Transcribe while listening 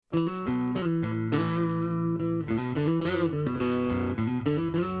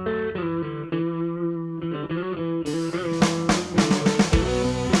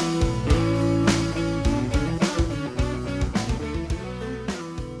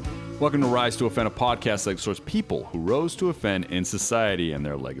Welcome to Rise to Offend, a podcast that explores people who rose to offend in society and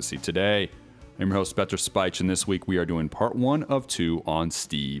their legacy today. I'm your host, Petter Speich, and this week we are doing part 1 of 2 on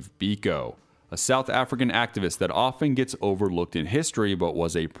Steve Biko, a South African activist that often gets overlooked in history but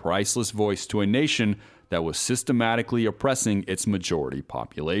was a priceless voice to a nation that was systematically oppressing its majority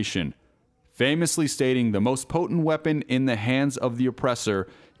population. Famously stating, the most potent weapon in the hands of the oppressor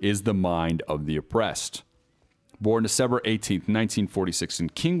is the mind of the oppressed. Born December 18, 1946 in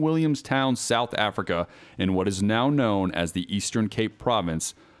King Williamstown, South Africa, in what is now known as the Eastern Cape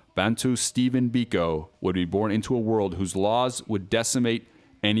Province, Bantu Stephen Biko would be born into a world whose laws would decimate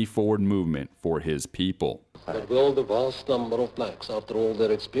any forward movement for his people. But will the vast number of blacks, after all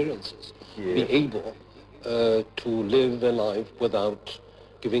their experiences, be able to live a life without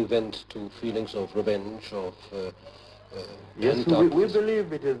giving vent to feelings of revenge, of Yes, we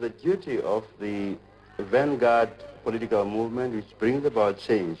believe it is the duty of the vanguard political movement which brings about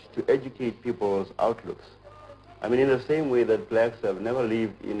change to educate people's outlooks. I mean, in the same way that blacks have never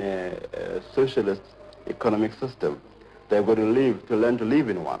lived in a socialist economic system, they've got to learn to live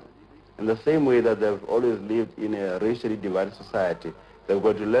in one. In the same way that they've always lived in a racially divided society, they've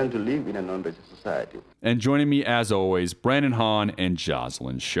got to learn to live in a non-racist society. And joining me, as always, Brandon Hahn and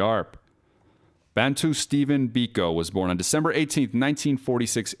Jocelyn Sharp. Bantu Stephen Biko was born on December 18,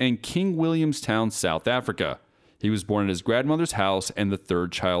 1946 in King Williamstown, South Africa. He was born at his grandmother's house and the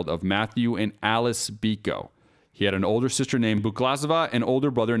third child of Matthew and Alice Biko. He had an older sister named Buklazava and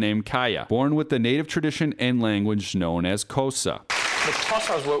older brother named Kaya, born with the native tradition and language known as Xhosa. The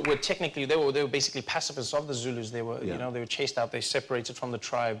Xhosas were technically, they were basically pacifists of the Zulus. They were, they were chased out, they separated from the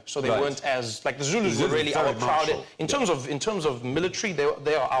tribe. So they weren't as, like the Zulus were really our proud, in terms of military,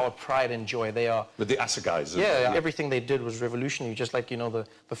 they are our pride and joy. They are. With the Assagais. Everything they did was revolutionary, just like, the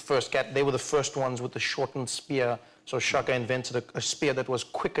first, they were the first ones with the shortened spear. So Shaka invented a spear that was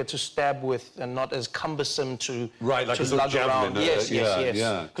quicker to stab with and not as cumbersome to like to a sort of lug around. javelin.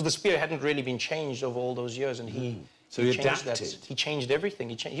 Yes. Because the spear hadn't really been changed over all those years, and he changed adapted. that. He changed everything.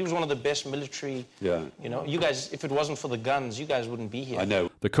 He was one of the best military. You guys, if it wasn't for the guns, you guys wouldn't be here. I know.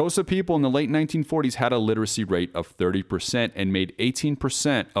 The Xhosa people in the late 1940s had a literacy rate of 30% and made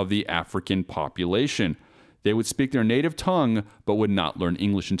 18% of the African population. They would speak their native tongue, but would not learn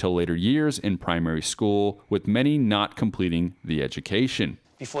English until later years in primary school, with many not completing the education.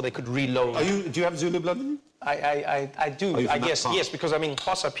 Before they could reload. Do you have Zulu blood in you? I do. I guess, yes, because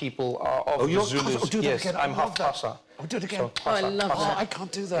Xhosa people are of the Zulus. Do that again. I'm half Xhosa. Do it again. So, Xhosa, I love that. I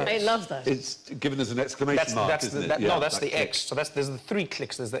can't do that. I love that. It's given as an exclamation mark, isn't it? No, that's the click. X. So there's the 3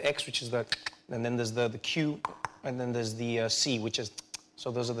 clicks. There's the X, which is the, and then there's the Q, and then there's the C, which is. So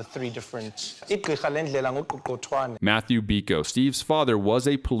those are the 3 different. Matthew Biko, Steve's father, was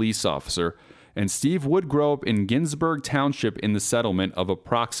a police officer, and Steve would grow up in Ginsburg Township in the settlement of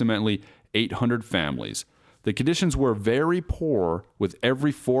approximately 800 families. The conditions were very poor, with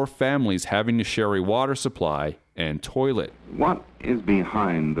every 4 families having to share a water supply and toilet. What is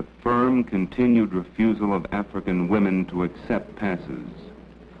behind the firm, continued refusal of African women to accept passes?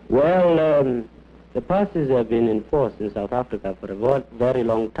 Well, the passes have been enforced in South Africa for a very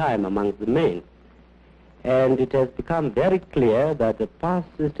long time among the men. And it has become very clear that the pass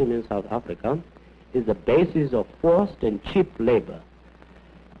system in South Africa is the basis of forced and cheap labor.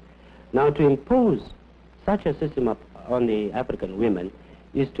 Now, to impose such a system on the African women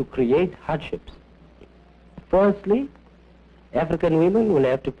is to create hardships. Firstly, African women will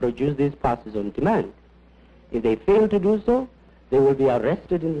have to produce these passes on demand. If they fail to do so, they will be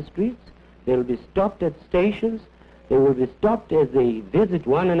arrested in the streets. They will be stopped at stations. They will be stopped as they visit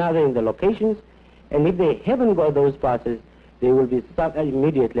one another in the locations. And if they haven't got those passes, they will be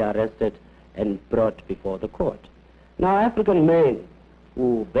immediately arrested and brought before the court. Now, African men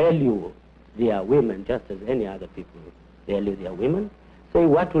who value their women just as any other people value their women, say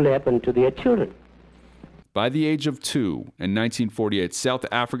what will happen to their children. By the age of 2, in 1948, South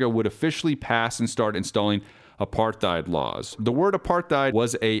Africa would officially pass and start installing apartheid laws. The word apartheid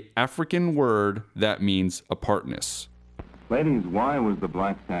was an African word that means apartness. Ladies, why was the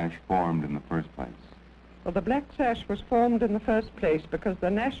Black Sash formed in the first place? Well, the Black Sash was formed in the first place because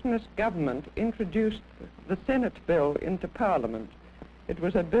the nationalist government introduced the Senate bill into Parliament. It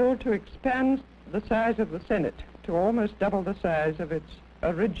was a bill to expand the size of the Senate to almost double the size of its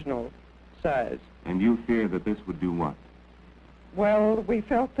original size. And you fear that this would do what? Well, we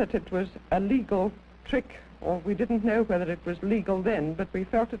felt that it was a legal trick, or we didn't know whether it was legal then, but we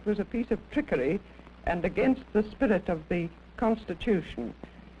felt it was a piece of trickery and against the spirit of the Constitution.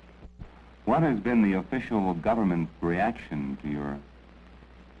 What has been the official government reaction to your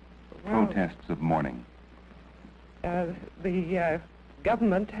protests of mourning? The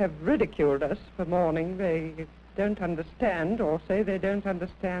government have ridiculed us for mourning. They don't understand, or say they don't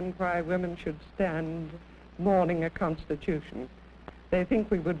understand, why women should stand mourning a constitution. They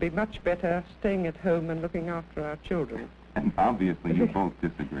think we would be much better staying at home and looking after our children. And obviously you both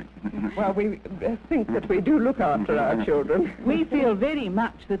disagree. Well, we think that we do look after our children. We feel very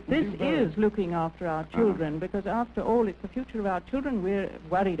much that this is looking after our children, because after all, it's the future of our children we're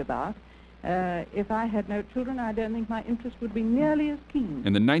worried about. If I had no children, I don't think my interest would be nearly as keen.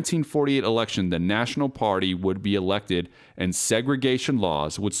 In the 1948 election, the National Party would be elected and segregation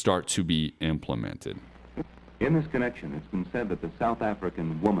laws would start to be implemented. In this connection, it's been said that the South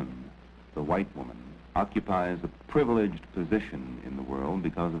African woman, the white woman, occupies a privileged position in the world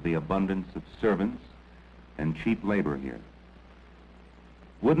because of the abundance of servants and cheap labor here.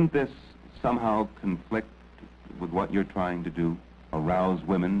 Wouldn't this somehow conflict with what you're trying to do, arouse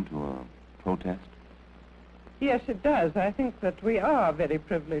women to a protest? Yes, it does. I think that we are very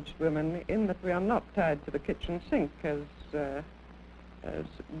privileged women in that we are not tied to the kitchen sink as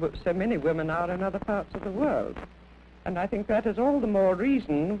so many women are in other parts of the world. And I think that is all the more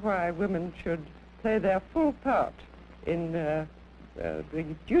reason why women should play their full part in the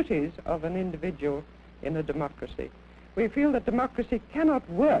duties of an individual in a democracy. We feel that democracy cannot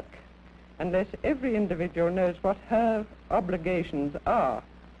work unless every individual knows what her obligations are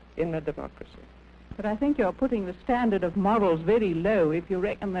in a democracy. But I think you're putting the standard of morals very low if you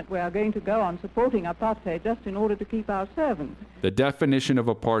reckon that we are going to go on supporting apartheid just in order to keep our servants. The definition of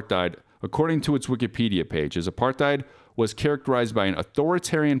apartheid, according to its Wikipedia page, is apartheid was characterized by an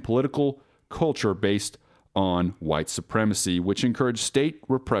authoritarian political culture based on white supremacy, which encouraged state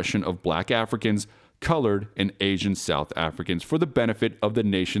repression of black Africans, colored, and Asian South Africans for the benefit of the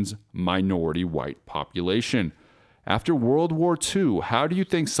nation's minority white population. After World War II, how do you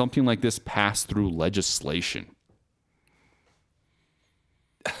think something like this passed through legislation?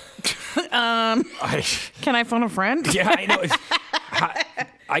 Can I phone a friend? Yeah, I know.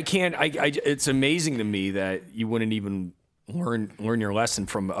 I can't. It's amazing to me that you wouldn't even learn your lesson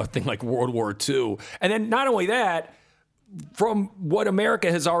from a thing like World War II. And then not only that, from what America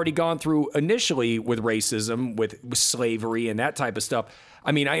has already gone through initially with racism, with slavery and that type of stuff.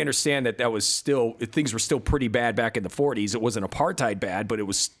 I mean, I understand that things were still pretty bad back in the 40s. It wasn't apartheid bad, but it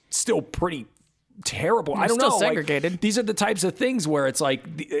was still pretty terrible. I don't know. Segregated. Like, these are the types of things where it's like,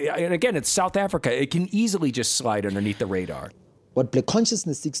 and again, it's South Africa. It can easily just slide underneath the radar. What Black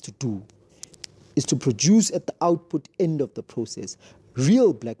consciousness seeks to do is to produce at the output end of the process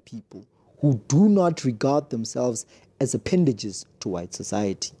real Black people who do not regard themselves as appendages to white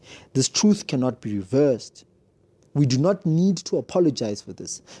society. This truth cannot be reversed. We do not need to apologize for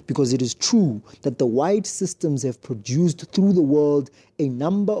this, because it is true that the white systems have produced through the world a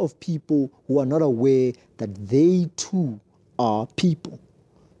number of people who are not aware that they too are people.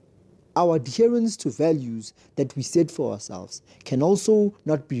 Our adherence to values that we set for ourselves can also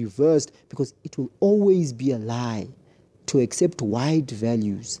not be reversed, because it will always be a lie to accept white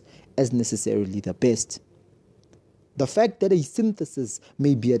values as necessarily the best. The fact that a synthesis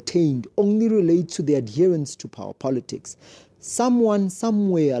may be attained only relates to the adherence to power politics. Someone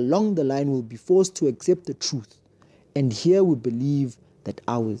somewhere along the line will be forced to accept the truth, and here we believe that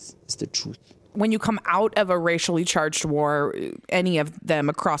ours is the truth. When you come out of a racially charged war, any of them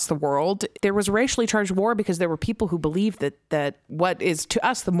across the world, there was a racially charged war because there were people who believed that what is to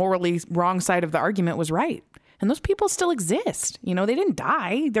us the morally wrong side of the argument was right. And those people still exist. You know, they didn't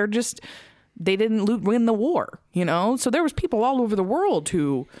die. They didn't win the war, you know? So there was people all over the world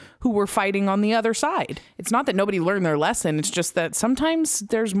who were fighting on the other side. It's not that nobody learned their lesson. It's just that sometimes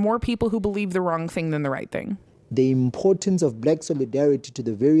there's more people who believe the wrong thing than the right thing. The importance of Black solidarity to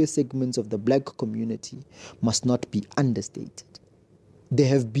the various segments of the Black community must not be understated. There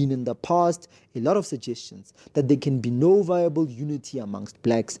have been in the past a lot of suggestions that there can be no viable unity amongst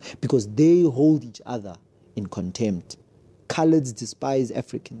Blacks because they hold each other in contempt. Coloreds despise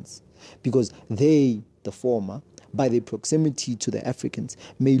Africans because they, the former, by their proximity to the Africans,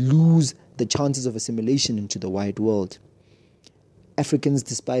 may lose the chances of assimilation into the white world. Africans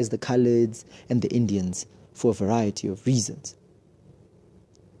despise the coloreds and the Indians for a variety of reasons.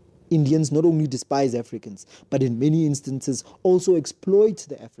 Indians not only despise Africans, but in many instances also exploit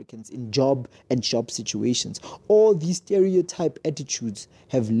the Africans in job and shop situations. All these stereotype attitudes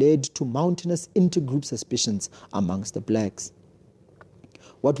have led to mountainous intergroup suspicions amongst the Blacks.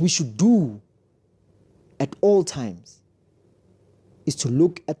 What we should do at all times is to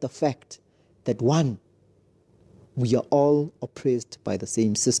look at the fact that 1, we are all oppressed by the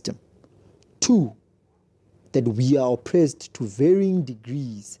same system. 2, that we are oppressed to varying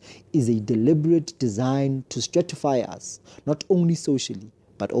degrees is a deliberate design to stratify us, not only socially,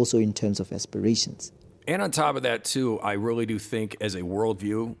 but also in terms of aspirations. And on top of that, too, I really do think as a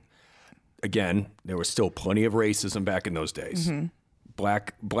worldview, again, there was still plenty of racism back in those days. Mm-hmm.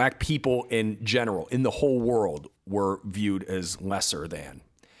 Black people in general, in the whole world, were viewed as lesser than.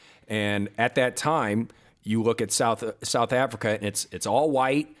 And at that time, you look at South Africa, and it's all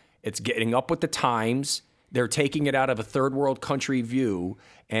white. It's getting up with the times. They're taking it out of a third world country view.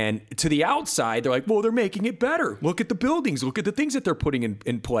 And to the outside, they're like, well, they're making it better. Look at the buildings. Look at the things that they're putting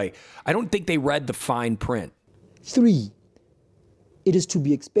in play. I don't think they read the fine print. 3, it is to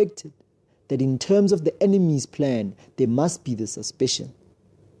be expected that in terms of the enemy's plan, there must be the suspicion.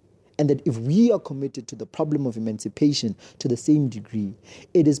 And that if we are committed to the problem of emancipation to the same degree,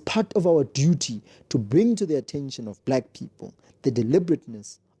 it is part of our duty to bring to the attention of black people the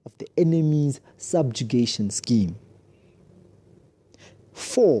deliberateness of the enemy's subjugation scheme.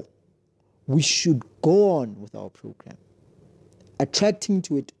 4, we should go on with our program, attracting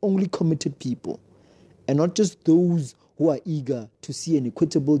to it only committed people, and not just those who are eager to see an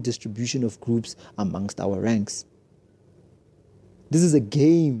equitable distribution of groups amongst our ranks. This is a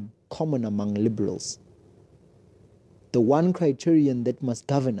game common among liberals. The one criterion that must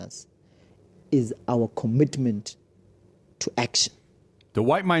govern us is our commitment to action. The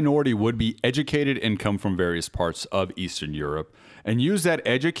white minority would be educated and come from various parts of Eastern Europe and use that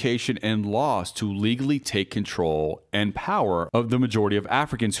education and laws to legally take control and power of the majority of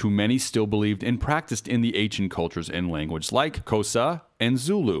Africans who many still believed and practiced in the ancient cultures and language like Xhosa and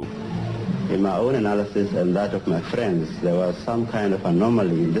Zulu. In my own analysis and that of my friends, there was some kind of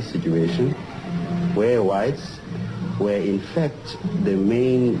anomaly in this situation where whites were in fact the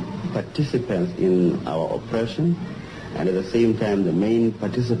main participants in our oppression and at the same time the main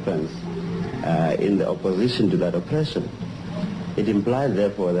participants in the opposition to that oppression. It implied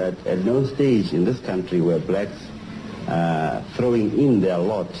therefore that at no stage in this country were blacks throwing in their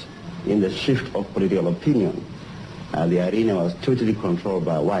lot in the shift of political opinion. The arena was totally controlled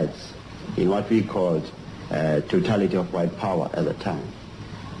by whites in what we called totality of white power at the time.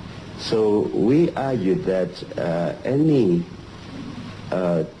 So we argued that any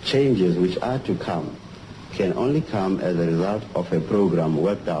changes which are to come can only come as a result of a program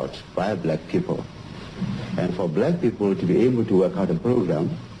worked out by black people. And for black people to be able to work out a program,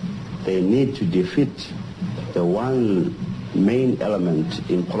 they need to defeat the one main element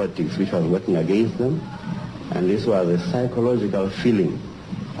in politics which was working against them, and this was a psychological feeling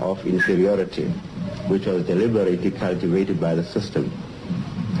of inferiority, which was deliberately cultivated by the system.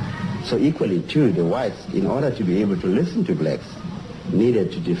 So equally too, the whites, in order to be able to listen to blacks,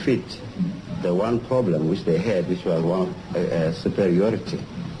 needed to defeat the one problem which they had, which was one of superiority.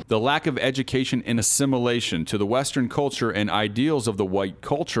 The lack of education and assimilation to the Western culture and ideals of the white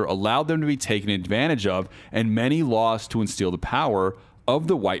culture allowed them to be taken advantage of, and many laws to instill the power of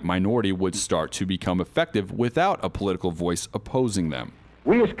the white minority would start to become effective without a political voice opposing them.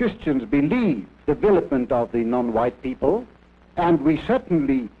 We as Christians believe the development of the non-white people, and we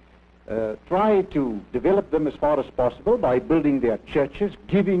certainly try to develop them as far as possible by building their churches,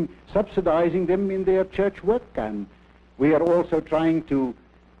 subsidizing them in their church work, and we are also trying to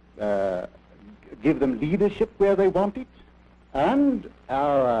give them leadership where they want it. And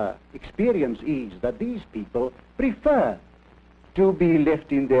our experience is that these people prefer to be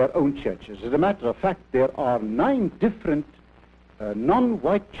left in their own churches. As a matter of fact, there are 9 different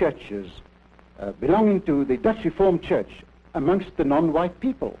non-white churches belonging to the Dutch Reformed Church amongst the non-white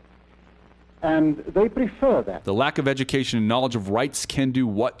people. And they prefer that. The lack of education and knowledge of rights can do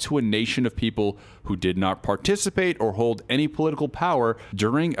what to a nation of people who did not participate or hold any political power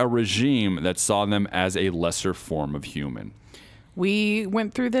during a regime that saw them as a lesser form of human. We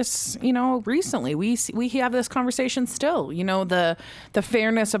went through this, recently. We have this conversation still. The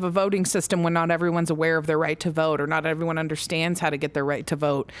fairness of a voting system when not everyone's aware of their right to vote or not everyone understands how to get their right to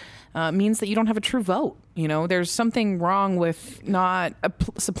vote means that you don't have a true vote. There's something wrong with not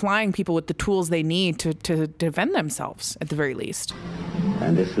supplying people with the tools they need to defend themselves, at the very least.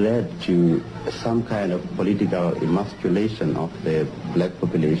 And this led to some kind of political emasculation of the black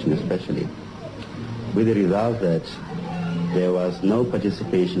population especially, with the result that there was no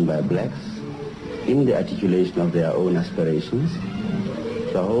participation by blacks in the articulation of their own aspirations.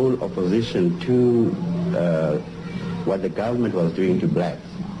 The whole opposition to what the government was doing to blacks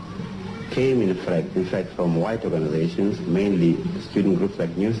came in fact from white organizations, mainly student groups like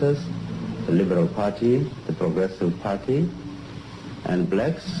NUSAS, the Liberal Party, the Progressive Party, and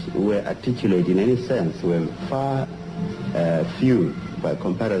blacks who were articulate in any sense were far few by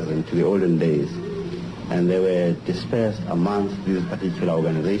comparison to the olden days. and they were dispersed amongst these particular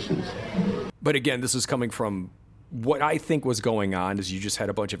organizations. But again, this is coming from what I think was going on is you just had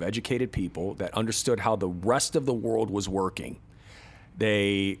a bunch of educated people that understood how the rest of the world was working.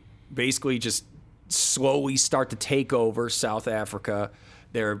 They basically just slowly start to take over South Africa.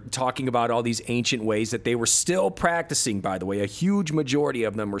 They're talking about all these ancient ways that they were still practicing, by the way. A huge majority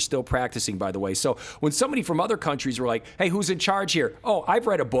of them were still practicing, by the way. So when somebody from other countries were like, hey, who's in charge here? Oh, I've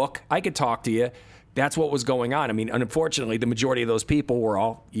read a book. I could talk to you. That's what was going on. I mean, unfortunately, the majority of those people were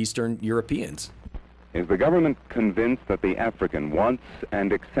all Eastern Europeans. Is the government convinced that the African wants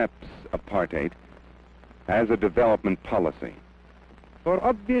and accepts apartheid as a development policy? For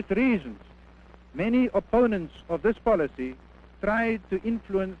obvious reasons, many opponents of this policy tried to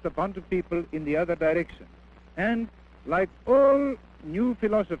influence the Bantu people in the other direction. And like all new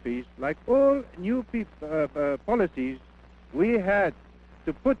philosophies, like all new policies, we had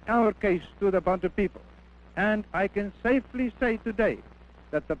to put our case to the Bantu people. And I can safely say today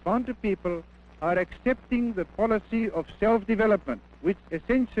that the Bantu people are accepting the policy of self-development, which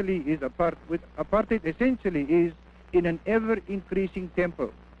essentially is apartheid essentially is in an ever-increasing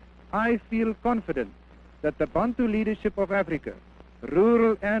tempo. I feel confident that the Bantu leadership of Africa,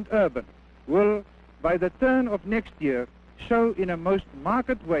 rural and urban, will, by the turn of next year, show in a most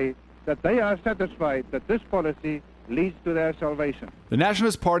marked way that they are satisfied that this policy leads to their salvation. The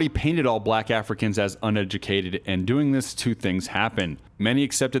Nationalist Party painted all black Africans as uneducated, and doing this, two things happened. Many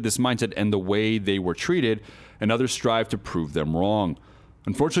accepted this mindset and the way they were treated, and others strived to prove them wrong.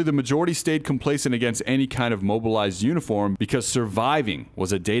 Unfortunately, the majority stayed complacent against any kind of mobilized uniform because surviving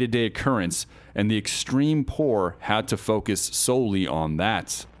was a day-to-day occurrence, and the extreme poor had to focus solely on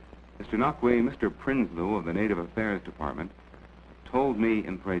that. Mr. Nakwe, Mr. Prinsloo of the Native Affairs Department told me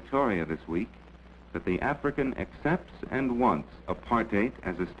in Pretoria this week that the African accepts and wants apartheid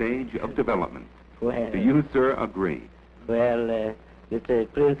as a stage of development. Well, do you, sir, agree? Well, Mr.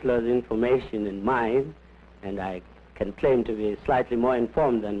 Prinsloo's information in mine, and I can claim to be slightly more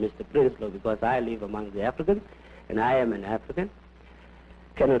informed than Mr. Prinsloo because I live among the Africans, and I am an African,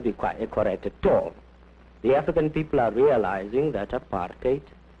 cannot be quite correct at all. The African people are realizing that apartheid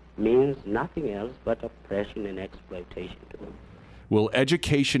means nothing else but oppression and exploitation to them. Will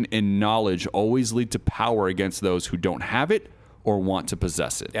education and knowledge always lead to power against those who don't have it or want to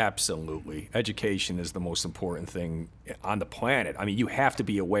possess it? Absolutely. Education is the most important thing on the planet. I mean, you have to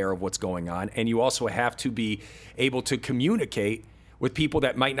be aware of what's going on, and you also have to be able to communicate with people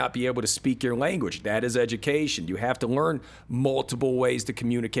that might not be able to speak your language. That is education. You have to learn multiple ways to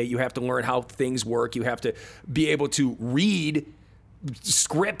communicate. You have to learn how things work. You have to be able to read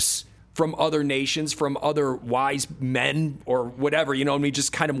scripts from other nations, from other wise men or whatever, you know what I mean?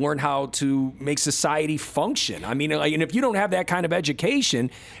 Just kind of learn how to make society function. I mean, and if you don't have that kind of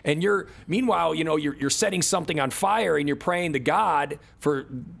education and meanwhile, you know, you're setting something on fire and you're praying to God for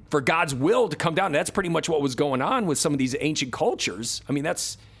God's will to come down. That's pretty much what was going on with some of these ancient cultures. I mean,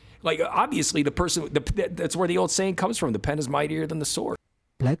 that's like, obviously that's where the old saying comes from. The pen is mightier than the sword.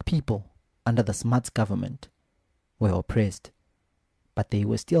 Black people under the Smuts government were oppressed, but they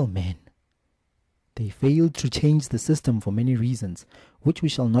were still men. They failed to change the system for many reasons, which we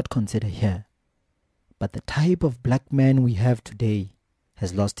shall not consider here. But the type of black man we have today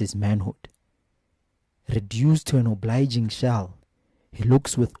has lost his manhood. Reduced to an obliging shell, he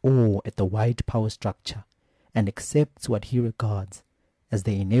looks with awe at the white power structure and accepts what he regards as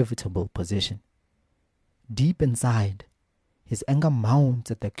the inevitable position. Deep inside, his anger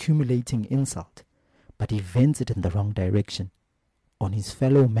mounts at the accumulating insult, but he vents it in the wrong direction, on his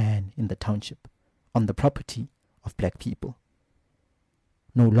fellow man in the township, on the property of black people.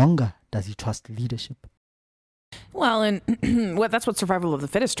 No longer does he trust leadership. Well, and that's what survival of the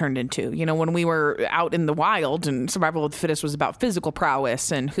fittest turned into. You know, when we were out in the wild and survival of the fittest was about physical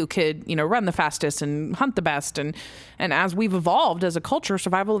prowess and who could, you know, run the fastest and hunt the best. And as we've evolved as a culture,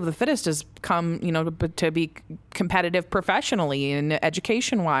 survival of the fittest has come, you know, to be competitive professionally and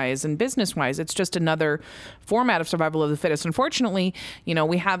education-wise and business-wise. It's just another format of survival of the fittest. Unfortunately, you know,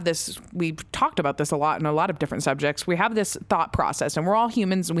 we've talked about this a lot in a lot of different subjects. We have this thought process, and we're all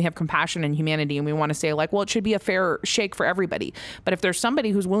humans, and we have compassion and humanity, and we want to say, like, well, it should be a fair shake for everybody. But if there's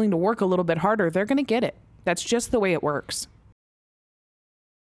somebody who's willing to work a little bit harder, they're going to get it. That's just the way it works.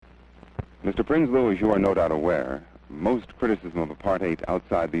 Mr. Prinsloo, as you are no doubt aware, most criticism of apartheid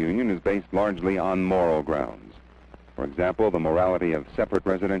outside the Union is based largely on moral grounds. For example, the morality of separate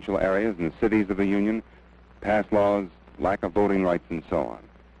residential areas in the cities of the Union, past laws, lack of voting rights, and so on.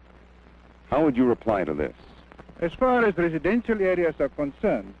 How would you reply to this? As far as residential areas are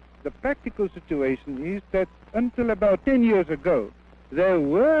concerned, the practical situation is that until about 10 years ago, there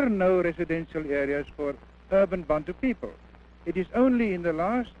were no residential areas for urban Bantu people. It is only in the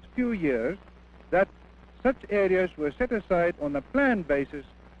last few years that such areas were set aside on a planned basis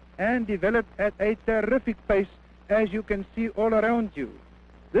and developed at a terrific pace, as you can see all around you.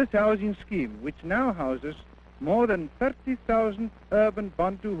 This housing scheme, which now houses more than 30,000 urban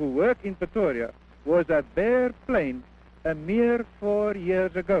Bantu who work in Pretoria, was a bare plain a mere 4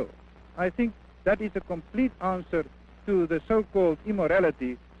 years ago. I think that is a complete answer to the so-called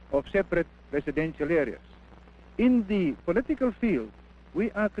immorality of separate residential areas. In the political field, we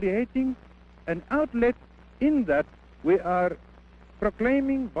are creating an outlet in that we are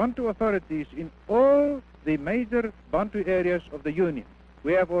proclaiming Bantu authorities in all the major Bantu areas of the Union.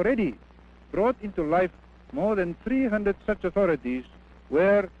 We have already brought into life more than 300 such authorities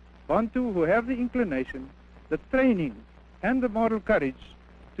where Bantu who have the inclination, the training, and the moral courage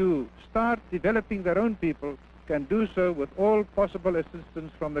to start developing their own people can do so with all possible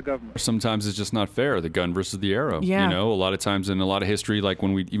assistance from the government. Sometimes it's just not fair, the gun versus the arrow. Yeah. You know, a lot of times in a lot of history, like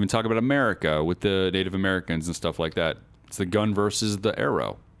when we even talk about America with the Native Americans and stuff like that, it's the gun versus the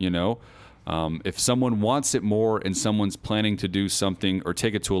arrow, you know? If someone wants it more and someone's planning to do something or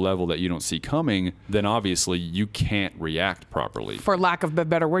take it to a level that you don't see coming, then obviously you can't react properly. For lack of a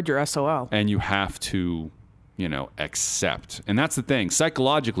better word, you're SOL. And you have to, you know, accept. And that's the thing.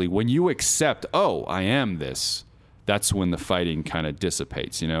 Psychologically, when you accept, oh, I am this, that's when the fighting kind of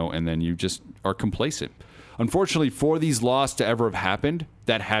dissipates, you know, and then you just are complacent. Unfortunately, for these laws to ever have happened,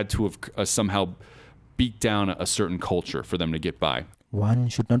 that had to have somehow beat down a certain culture for them to get by. One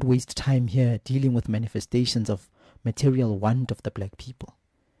should not waste time here dealing with manifestations of material want of the black people.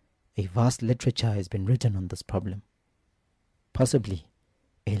 A vast literature has been written on this problem. Possibly,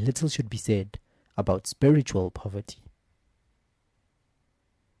 a little should be said about spiritual poverty.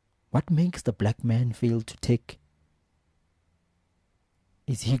 What makes the black man fail to take?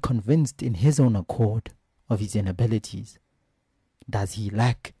 Is he convinced in his own accord of his inabilities? Does he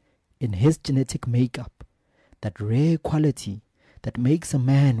lack in his genetic makeup that rare quality that makes a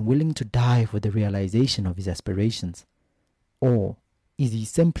man willing to die for the realization of his aspirations? Or is he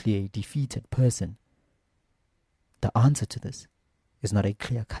simply a defeated person? The answer to this is not a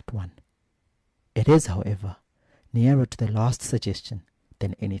clear-cut one. It is, however, nearer to the last suggestion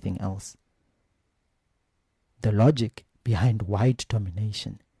than anything else. The logic behind white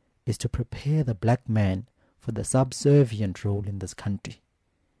domination is to prepare the black man for the subservient role in this country.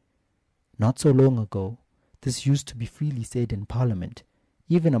 Not so long ago, this used to be freely said in Parliament,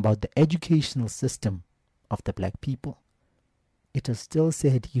 even about the educational system of the black people. It is still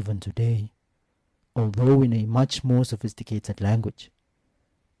said even today, although in a much more sophisticated language.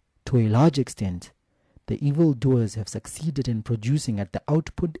 To a large extent, the evildoers have succeeded in producing at the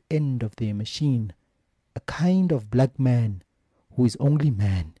output end of their machine a kind of black man who is only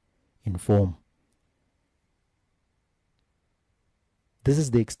man in form. This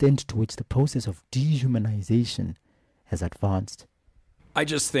is the extent to which the process of dehumanization has advanced. I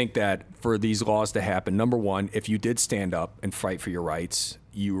just think that for these laws to happen, number one, if you did stand up and fight for your rights,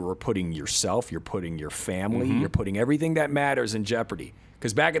 you were putting yourself, you're putting your family, you're putting everything that matters in jeopardy.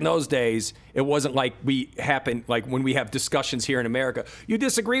 Because back in those days, it wasn't like like when we have discussions here in America, you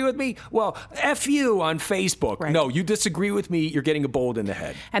disagree with me? Well, F you on Facebook. Right. No, you disagree with me, you're getting a bullet in the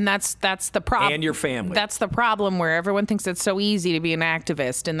head. And that's the problem. And your family. That's the problem where everyone thinks it's so easy to be an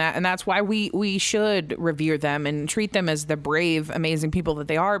activist. And that's why we should revere them and treat them as the brave, amazing people that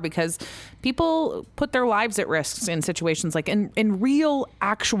they are, because people put their lives at risk in situations like in real,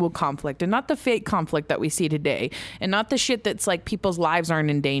 actual conflict, and not the fake conflict that we see today, and not the shit that's like people's lives aren't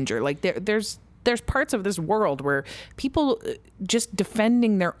in danger. Like there's parts of this world where people just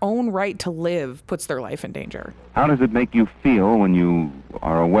defending their own right to live puts their life in danger. How does it make you feel when you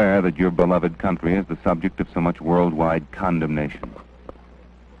are aware that your beloved country is the subject of so much worldwide condemnation?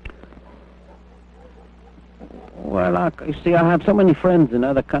 Well, you see, I have so many friends in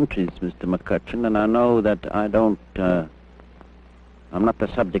other countries, Mr. McCutcheon, and I know that I'm not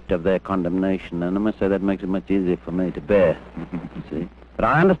the subject of their condemnation, and I must say that makes it much easier for me to bear, you see. But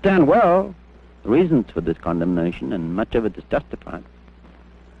I understand well the reasons for this condemnation, and much of it is justified.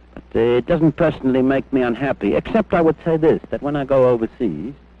 But it doesn't personally make me unhappy, except I would say this, that when I go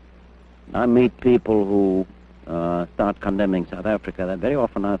overseas, I meet people who start condemning South Africa, that very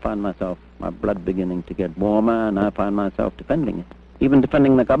often I find myself, my blood beginning to get warmer, and I find myself defending it. Even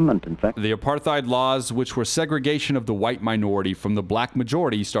defending the government, in fact. The apartheid laws, which were segregation of the white minority from the black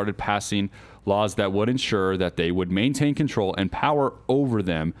majority, started passing laws that would ensure that they would maintain control and power over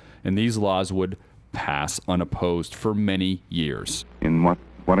them, and these laws would pass unopposed for many years. In what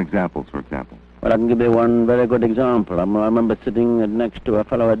examples, for example? Well, I can give you one very good example. I remember sitting next to a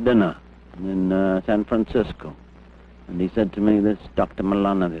fellow at dinner in San Francisco, and he said to me, this Dr.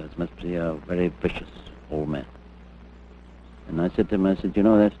 Malan of yours must be a very vicious old man. And I said to him, I said, you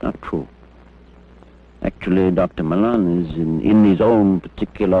know, that's not true. Actually, Dr. Malan is in his own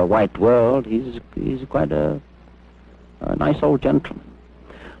particular white world, he's quite a nice old gentleman.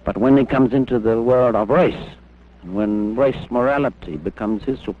 But when he comes into the world of race, when race morality becomes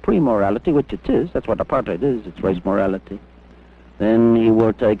his supreme morality, which it is, that's what apartheid is, it's race morality, then he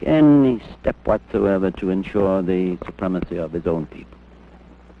will take any step whatsoever to ensure the supremacy of his own people.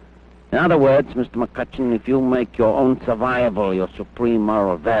 In other words, Mr. McCutcheon, if you make your own survival your supreme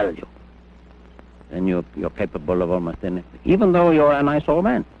moral value, then you're capable of almost anything, even though you're a nice old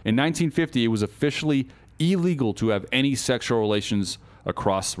man. In 1950, it was officially illegal to have any sexual relations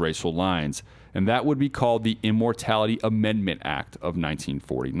across racial lines, and that would be called the Immortality Amendment Act of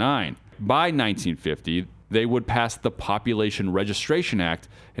 1949. By 1950, they would pass the Population Registration Act,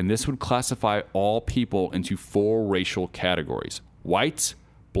 and this would classify all people into 4 racial categories: white,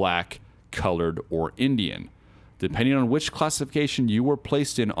 black, colored, or Indian. Depending on which classification you were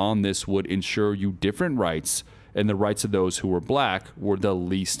placed in on this would ensure you different rights, and the rights of those who were black were the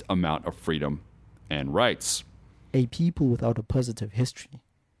least amount of freedom and rights. A people without a positive history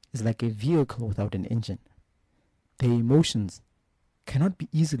is like a vehicle without an engine. Their emotions cannot be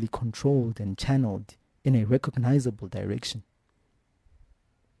easily controlled and channeled in a recognizable direction.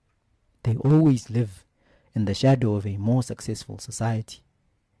 They always live in the shadow of a more successful society.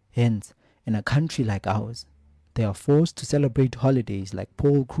 Hence, in a country like ours, they are forced to celebrate holidays like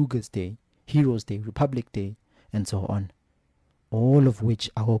Paul Kruger's Day, Heroes' Day, Republic Day, and so on, all of which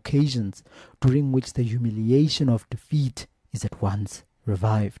are occasions during which the humiliation of defeat is at once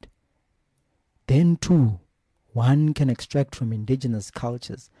revived. Then too, one can extract from indigenous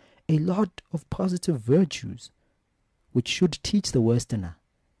cultures a lot of positive virtues, which should teach the Westerner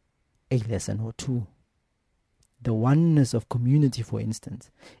a lesson or two. The oneness of community, for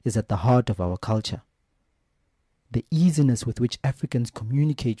instance, is at the heart of our culture. The easiness with which Africans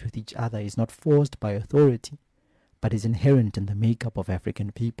communicate with each other is not forced by authority, but is inherent in the makeup of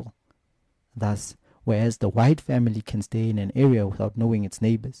African people. Thus, whereas the white family can stay in an area without knowing its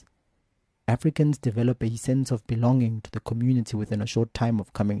neighbors, Africans develop a sense of belonging to the community within a short time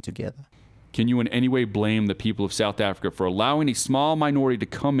of coming together. Can you in any way blame the people of South Africa for allowing a small minority to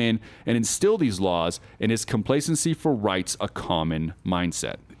come in and instill these laws, and is complacency for rights a common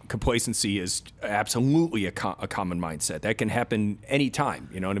mindset? Complacency is absolutely a common mindset. That can happen anytime,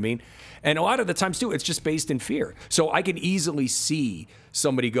 you know what I mean? And a lot of the times, too, it's just based in fear. So I can easily see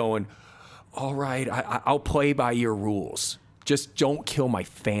somebody going, all right, I'll play by your rules. Just don't kill my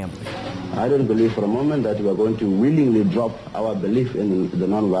family. I don't believe for a moment that we are going to willingly drop our belief in the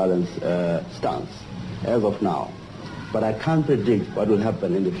nonviolence stance as of now. But I can't predict what will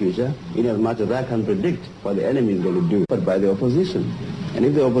happen in the future, in as much as I can predict what the enemy is going to do, but by the opposition. And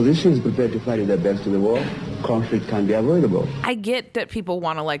if the opposition is prepared to fight their backs to the wall, conflict can be avoidable. I get that people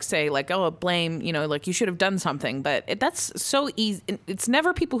want to say oh, blame, you should have done something, but that's so easy. It's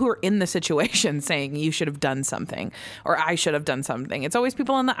never people who are in the situation saying you should have done something or I should have done something. It's always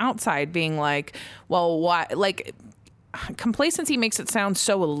people on the outside being like, well, why? Complacency makes it sound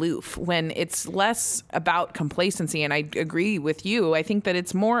so aloof when it's less about complacency. And I agree with you. I think that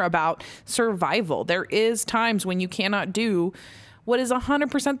it's more about survival. There is times when you cannot do what is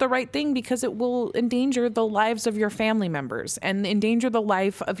 100% the right thing because it will endanger the lives of your family members and endanger the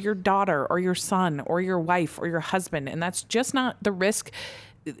life of your daughter or your son or your wife or your husband. And that's just not the risk.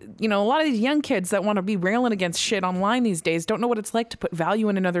 A lot of these young kids that want to be railing against shit online these days don't know what it's like to put value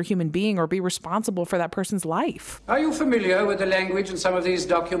in another human being or be responsible for that person's life. Are you familiar with the language in some of these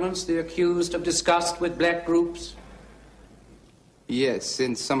documents the accused have discussed with black groups? Yes,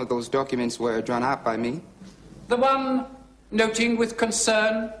 since some of those documents were drawn up by me. The one noting with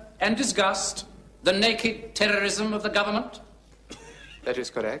concern and disgust the naked terrorism of the government? That is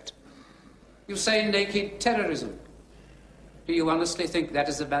correct. You say naked terrorism. Do you honestly think that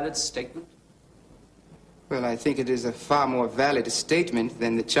is a valid statement? Well, I think it is a far more valid statement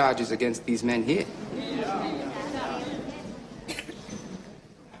than the charges against these men here.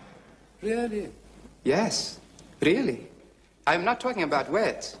 Really? Yes, really. I'm not talking about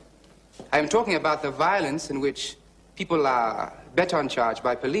words. I'm talking about the violence in which people are baton charged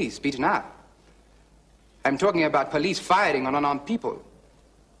by police, beaten up. I'm talking about police firing on unarmed people.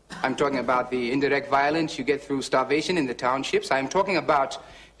 I'm talking about the indirect violence you get through starvation in the townships. I'm talking about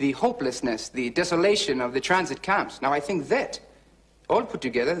the hopelessness, the desolation of the transit camps. Now, I think that, all put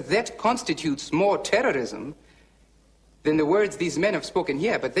together, that constitutes more terrorism than the words these men have spoken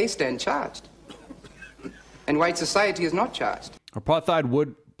here, but they stand charged. and white society is not charged. Apartheid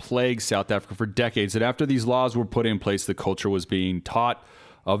would plague South Africa for decades, and after these laws were put in place, the culture was being taught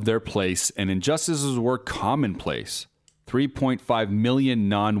of their place, and injustices were commonplace. 3.5 million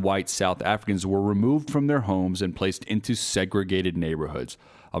non-white South Africans were removed from their homes and placed into segregated neighborhoods.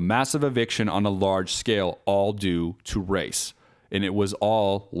 A massive eviction on a large scale, all due to race. And it was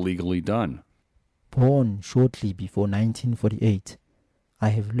all legally done. Born shortly before 1948, I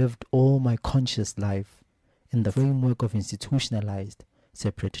have lived all my conscious life in the framework of institutionalized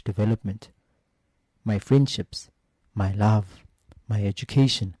separate development. My friendships, my love, my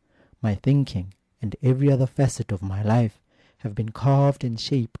education, my thinking, and every other facet of my life have been carved and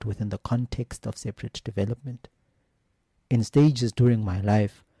shaped within the context of separate development. In stages during my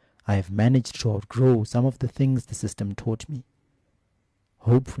life, I have managed to outgrow some of the things the system taught me.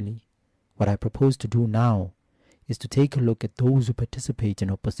 Hopefully, what I propose to do now is to take a look at those who participate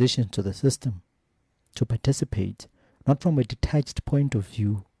in opposition to the system, to participate not from a detached point of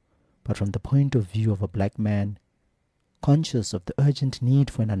view, but from the point of view of a black man, conscious of the urgent need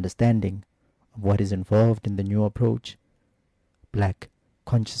for an understanding of what is involved in the new approach, black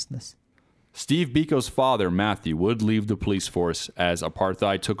consciousness. Steve Biko's father, Matthew, would leave the police force as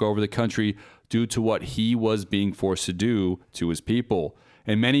apartheid took over the country due to what he was being forced to do to his people.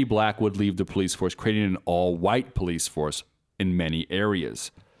 And many black would leave the police force, creating an all-white police force in many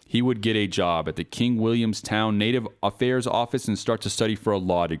areas. He would get a job at the King Williamstown Native Affairs Office and start to study for a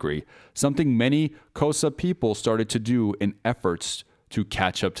law degree, something many Xhosa people started to do in efforts to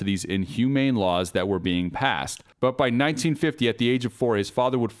catch up to these inhumane laws that were being passed. But by 1950, at the age of 4, his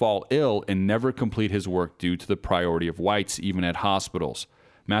father would fall ill and never complete his work due to the priority of whites, even at hospitals.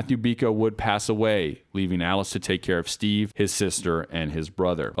 Matthew Biko would pass away, leaving Alice to take care of Steve, his sister, and his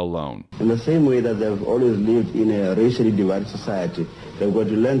brother alone. In the same way that they've always lived in a racially divided society, they've got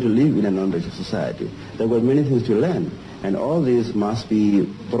to learn to live in a non-racial society. They've got many things to learn, and all this must be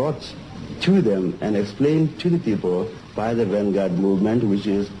brought to them and explained to the people by the vanguard movement, which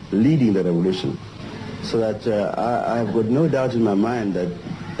is leading the revolution. So that I have got no doubt in my mind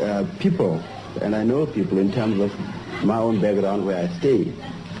that people, and I know people in terms of my own background where I stay,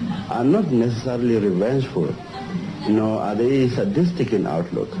 are not necessarily revengeful, nor are they sadistic in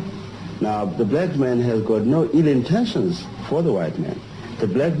outlook. Now, the black man has got no ill intentions for the white man. The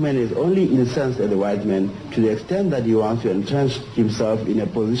black man is only incensed at the white man to the extent that he wants to entrench himself in a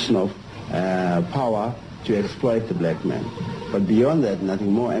position of power to exploit the black man. But beyond that,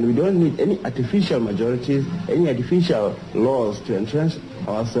 nothing more. And we don't need any artificial majorities, any artificial laws to entrench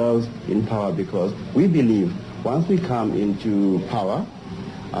ourselves in power, because we believe once we come into power,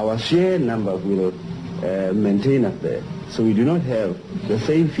 our sheer numbers will maintain us there. So we do not have the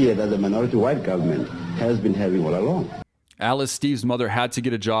same fear that the minority white government has been having all along. Alice, Steve's mother, had to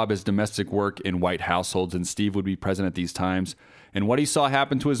get a job as domestic work in white households, and Steve would be present at these times. And what he saw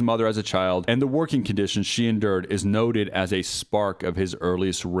happen to his mother as a child and the working conditions she endured is noted as a spark of his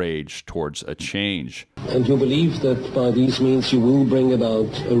earliest rage towards a change. And you believe that by these means you will bring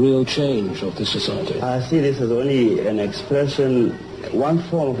about a real change of the society? I see this as only an expression, one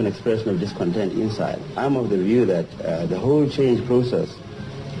form of an expression of discontent inside. I'm of the view that the whole change process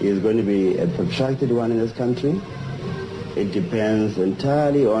is going to be a protracted one in this country. It depends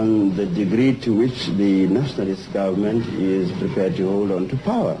entirely on the degree to which the nationalist government is prepared to hold on to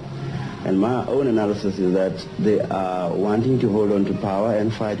power. And my own analysis is that they are wanting to hold on to power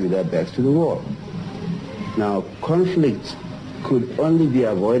and fight with their backs to the wall. Now, conflict could only be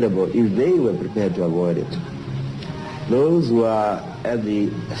avoidable if they were prepared to avoid it. Those who are at the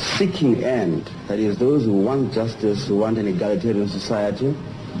seeking end, that is, those who want justice, who want an egalitarian society,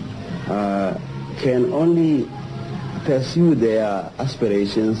 can only pursue their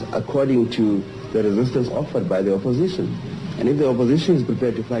aspirations according to the resistance offered by the opposition. And if the opposition is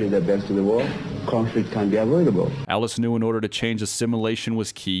prepared to fight with their backs to the wall, conflict can be avoidable. Alice knew in order to change, assimilation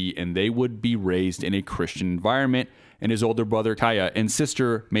was key, and they would be raised in a Christian environment. And his older brother, Kaya, and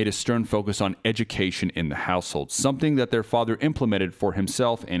sister made a stern focus on education in the household, something that their father implemented for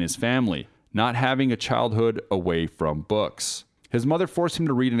himself and his family, not having a childhood away from books. His mother forced him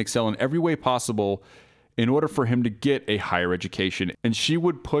to read and excel in every way possible in order for him to get a higher education, and she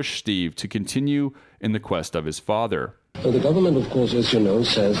would push Steve to continue in the quest of his father. The government, of course, as you know,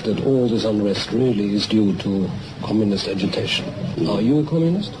 says that all this unrest really is due to communist agitation. Are you a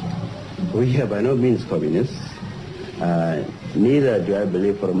communist? We are by no means communists. Neither do I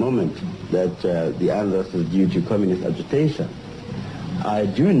believe for a moment that the unrest is due to communist agitation. I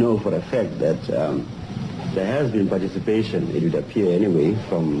do know for a fact that there has been participation, it would appear anyway,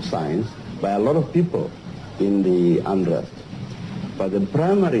 from science, by a lot of people in the unrest. But the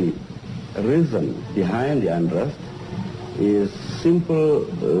primary reason behind the unrest is simple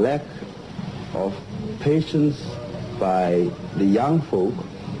lack of patience by the young folk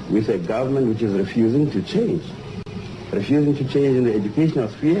with a government which is refusing to change in the educational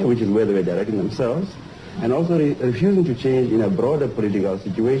sphere, which is where they were directing themselves, and also refusing to change in a broader political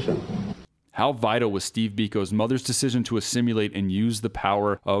situation. How vital was Steve Biko's mother's decision to assimilate and use the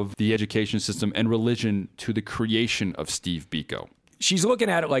power of the education system and religion to the creation of Steve Biko? She's looking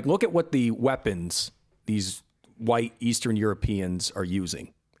at it like, look at what the weapons these white Eastern Europeans are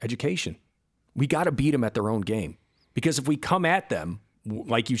using. Education. We got to beat them at their own game. Because if we come at them,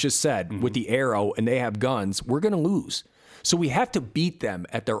 like you just said, with the arrow and they have guns, we're going to lose. So we have to beat them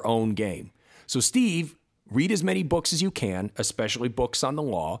at their own game. So Steve, read as many books as you can, especially books on the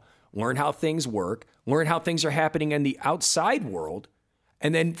law, learn how things work, learn how things are happening in the outside world,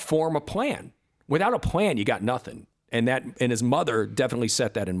 and then form a plan. Without a plan, you got nothing. And his mother definitely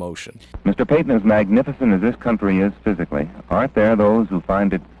set that in motion. Mr. Peyton, as magnificent as this country is physically, aren't there those who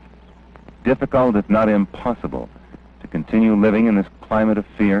find it difficult, if not impossible, to continue living in this climate of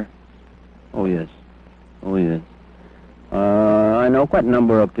fear? Oh, yes. Oh, yes. I know quite a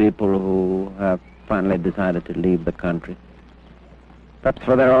number of people who have finally decided to leave the country. Perhaps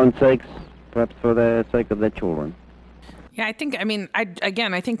for their own sakes, perhaps for the sake of their children. Yeah, I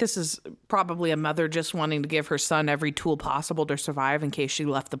think this is probably a mother just wanting to give her son every tool possible to survive in case she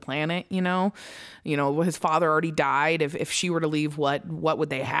left the planet, you know? His father already died. If she were to leave, what would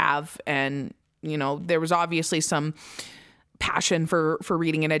they have? And, there was obviously some passion for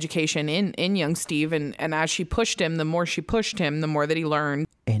reading and education in young Steve. And as she pushed him, the more that he learned.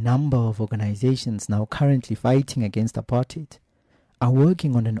 A number of organizations now currently fighting against apartheid are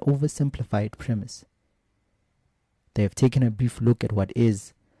working on an oversimplified premise. They have taken a brief look at what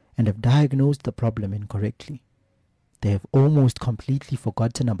is and have diagnosed the problem incorrectly. They have almost completely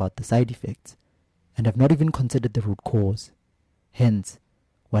forgotten about the side effects and have not even considered the root cause. Hence,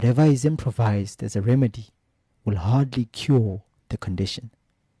 whatever is improvised as a remedy will hardly cure the condition.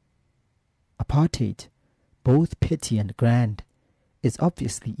 Apartheid, both petty and grand, is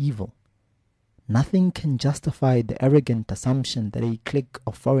obviously evil. Nothing can justify the arrogant assumption that a clique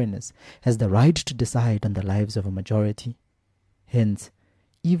of foreigners has the right to decide on the lives of a majority. Hence,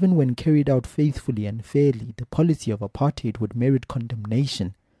 even when carried out faithfully and fairly, the policy of apartheid would merit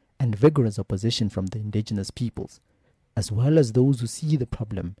condemnation and vigorous opposition from the indigenous peoples, as well as those who see the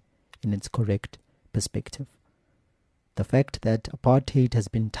problem in its correct perspective. The fact that apartheid has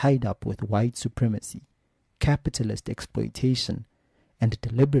been tied up with white supremacy, capitalist exploitation, and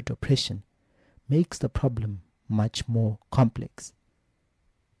deliberate oppression makes the problem much more complex.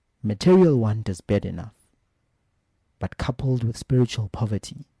 Material want is bad enough, but coupled with spiritual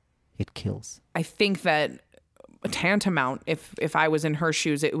poverty, it kills. I think that tantamount, if I was in her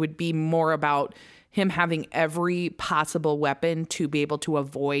shoes, it would be more about him having every possible weapon to be able to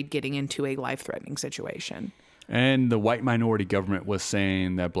avoid getting into a life-threatening situation. And the white minority government was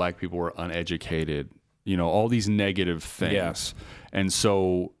saying that black people were uneducated, all these negative things. Yes. And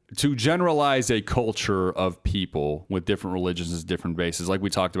so to generalize a culture of people with different religions and different bases, like we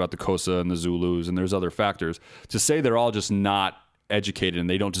talked about the Xhosa and the Zulus, and there's other factors, to say they're all just not educated and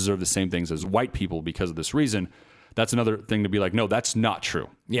they don't deserve the same things as white people because of this reason, that's another thing to be like, no, that's not true.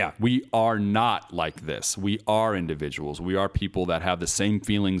 Yeah. We are not like this. We are individuals. We are people that have the same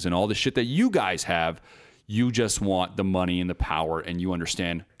feelings and all the shit that you guys have. You just want the money and the power, and you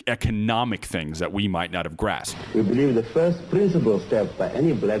understand economic things that we might not have grasped. We believe the first principal step by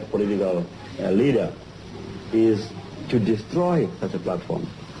any black political leader is to destroy such a platform,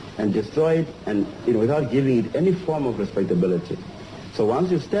 and destroy it and without giving it any form of respectability. So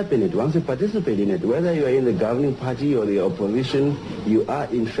once you step in it, once you participate in it, whether you are in the governing party or the opposition, you are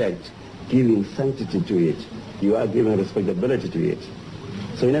in fact giving sanctity to it. You are giving respectability to it.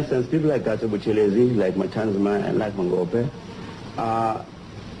 So in a sense, people like Gato Buthelezi, like Matanzima, and like Mangope are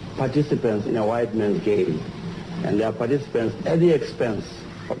participants in a white man's game. And they are participants at the expense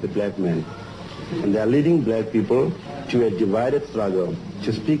of the black man. And they are leading black people to a divided struggle,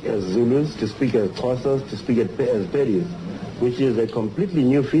 to speak as Zulus, to speak as Xhosas, to speak as Pedis, which is a completely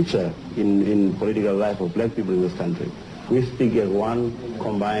new feature in political life of black people in this country. We speak as one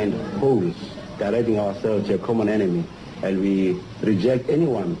combined whole, directing ourselves to a common enemy. And we reject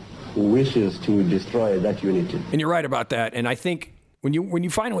anyone who wishes to destroy that unity. And you're right about that. And I think when you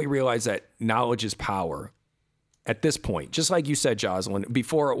finally realize that knowledge is power, at this point, just like you said, Jocelyn,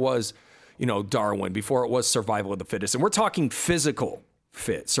 before it was, Darwin, before it was survival of the fittest, and we're talking physical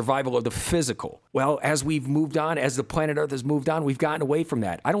survival of the physical. Well, as we've moved on, as the planet Earth has moved on, we've gotten away from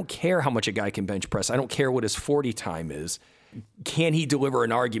that. I don't care how much a guy can bench press. I don't care what his 40 time is. can he deliver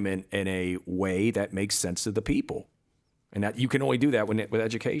an argument in a way that makes sense to the people? And that you can only do that with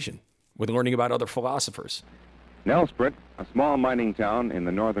education, with learning about other philosophers. Nelspruit, a small mining town in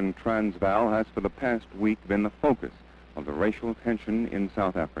the northern Transvaal, has for the past week been the focus of the racial tension in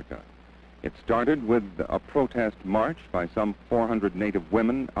South Africa. It started with a protest march by some 400 native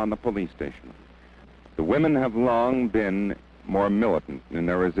women on the police station. The women have long been more militant in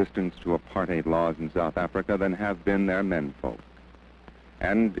their resistance to apartheid laws in South Africa than have been their menfolk.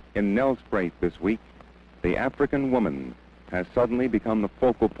 And in Nelspruit this week, the African woman has suddenly become the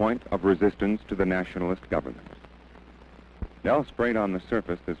focal point of resistance to the nationalist government. Nelspruit on the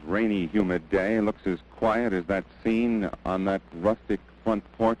surface, this rainy, humid day, looks as quiet as that scene on that rustic front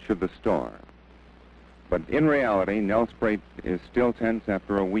porch of the store. But in reality, Nelspruit is still tense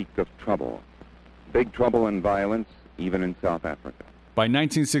after a week of trouble. Big trouble and violence, even in South Africa. By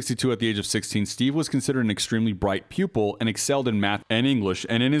 1962, at the age of 16, Steve was considered an extremely bright pupil and excelled in math and English,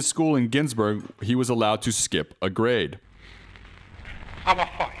 and in his school in Ginsburg, he was allowed to skip a grade. Our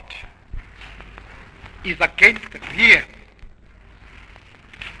fight is against real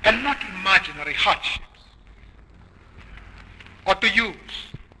and not imaginary hardships, or to use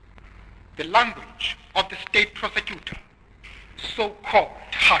the language of the state prosecutor, so-called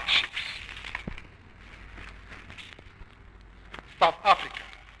hardships. South Africa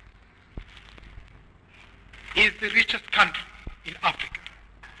is the richest country in Africa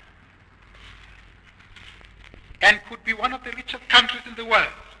and could be one of the richest countries in the world.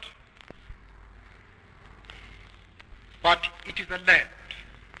 But it is a land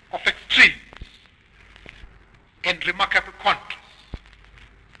of extremes and remarkable contrasts.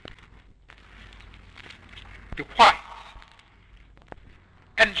 The whites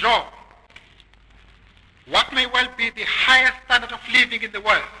enjoy what may well be the highest standard of living in the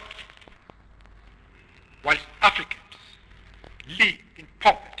world, whilst Africans live in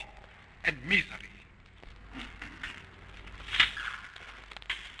poverty and misery.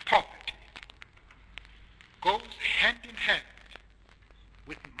 Poverty goes hand in hand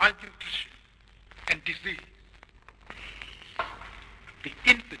with malnutrition and disease. The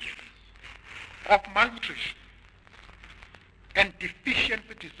incidence of malnutrition and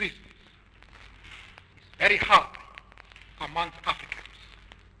deficiency diseases is very high amongst Africans.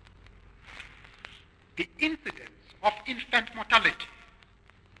 The incidence of infant mortality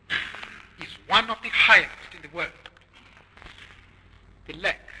is one of the highest in the world. The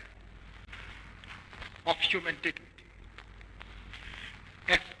lack of human dignity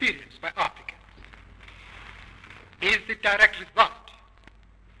experienced by Africans is the direct result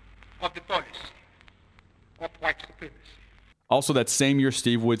of the policy of white supremacy. Also that same year,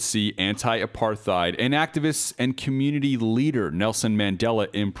 Steve would see anti-apartheid and activist and community leader Nelson Mandela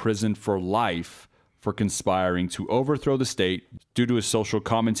imprisoned for life for conspiring to overthrow the state due to his social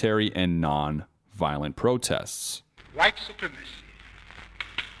commentary and non-violent protests. White supremacy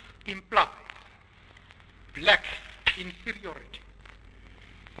implies black inferiority.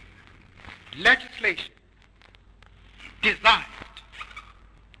 Legislation designed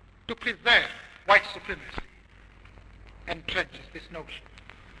to preserve white supremacy entrenches this notion.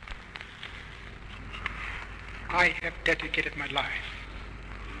 I have dedicated my life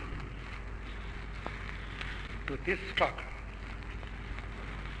to this struggle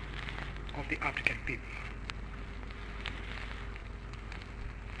of the African people.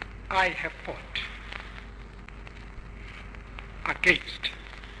 I have fought against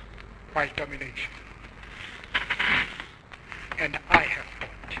white domination, and I have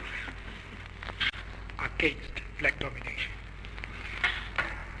fought against black domination.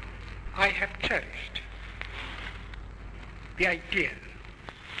 I have cherished the idea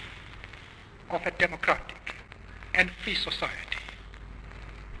of a democratic and free society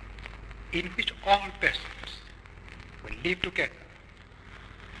in which all persons will live together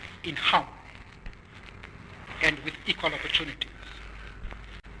in harmony and with equal opportunities.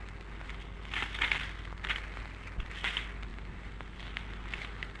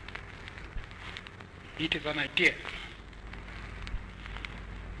 It is an idea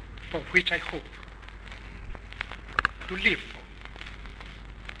for which I hope to live for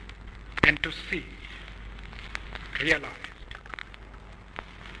and to see realized.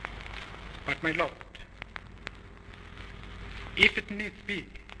 But my Lord, if it needs be,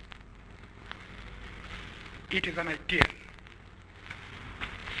 it is an idea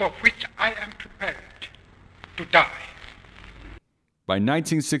for which I am prepared to die. By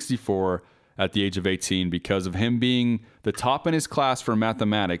 1964, at the age of 18, because of him being the top in his class for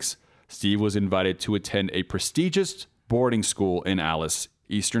mathematics, Steve was invited to attend a prestigious boarding school in Alice,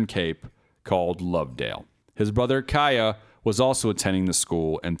 Eastern Cape, called Lovedale. His brother Kaya was also attending the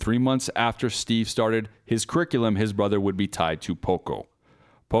school, and 3 months after Steve started his curriculum, his brother would be tied to POCO.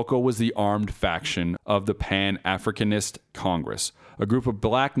 POCO was the armed faction of the Pan-Africanist Congress, a group of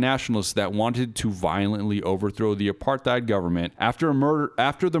black nationalists that wanted to violently overthrow the apartheid government. After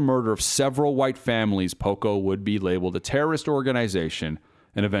the murder of several white families, POCO would be labeled a terrorist organization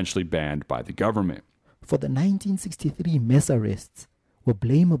and eventually banned by the government. For the 1963 mass arrests were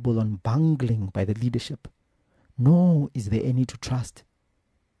blamable on bungling by the leadership, nor is there any to trust.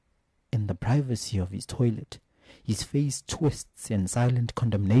 In the privacy of his toilet, his face twists in silent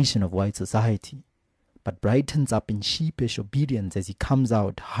condemnation of white society, but brightens up in sheepish obedience as he comes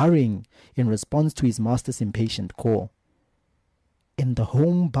out, hurrying in response to his master's impatient call. In the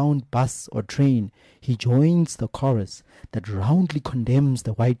homebound bus or train, he joins the chorus that roundly condemns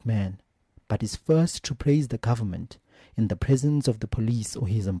the white man, but is first to praise the government in the presence of the police or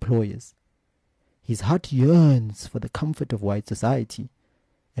his employers. His heart yearns for the comfort of white society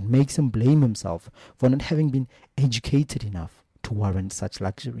and makes him blame himself for not having been educated enough to warrant such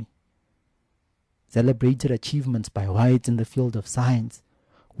luxury. Celebrated achievements by whites in the field of science,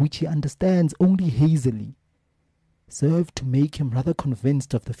 which he understands only hazily, serve to make him rather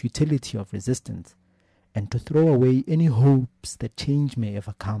convinced of the futility of resistance and to throw away any hopes that change may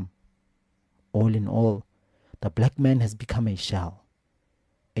ever come. All in all, the black man has become a shell,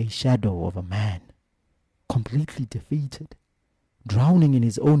 a shadow of a man, completely defeated, drowning in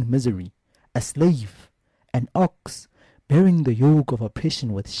his own misery, a slave, an ox, bearing the yoke of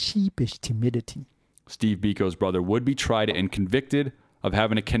oppression with sheepish timidity. Steve Biko's brother would be tried and convicted of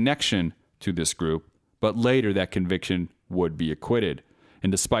having a connection to this group, but later that conviction would be acquitted.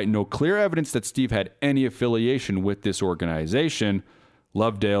 And despite no clear evidence that Steve had any affiliation with this organization,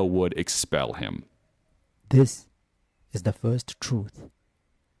 Lovedale would expel him. This is the first truth,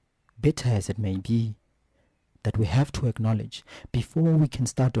 bitter as it may be, that we have to acknowledge before we can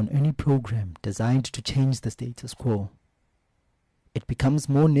start on any program designed to change the status quo. It becomes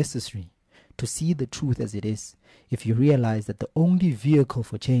more necessary to see the truth as it is if you realize that the only vehicle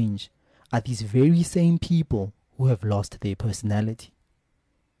for change are these very same people who have lost their personality.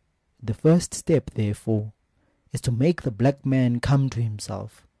 The first step, therefore, is to make the black man come to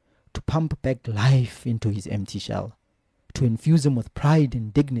himself, to pump back life into his empty shell, to infuse him with pride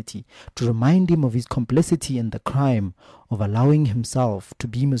and dignity, to remind him of his complicity in the crime of allowing himself to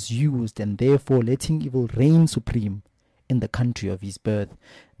be misused and therefore letting evil reign supreme in the country of his birth.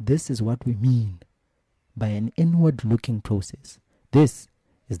 This is what we mean by an inward-looking process. This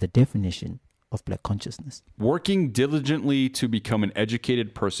is the definition of black consciousness. Working diligently to become an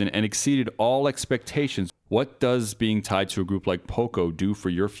educated person and exceeded all expectations. What does being tied to a group like POCO do for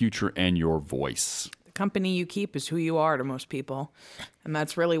your future and your voice? The company you keep is who you are to most people. And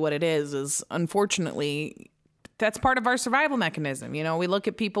that's really what it is unfortunately, that's part of our survival mechanism. You know, we look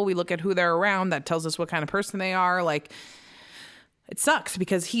at people, we look at who they're around, that tells us what kind of person they are. Like, it sucks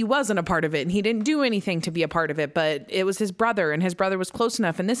because he wasn't a part of it and he didn't do anything to be a part of it, but it was his brother and his brother was close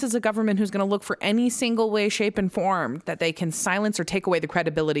enough. And this is a government who's going to look for any single way, shape, and form that they can silence or take away the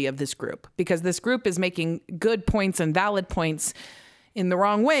credibility of this group, because this group is making good points and valid points in the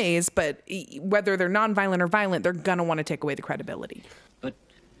wrong ways, but whether they're nonviolent or violent, they're going to want to take away the credibility. But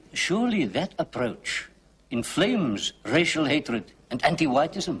surely that approach inflames racial hatred and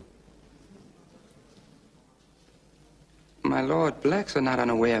anti-whiteism. My lord, blacks are not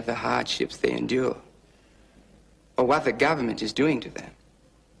unaware of the hardships they endure or what the government is doing to them.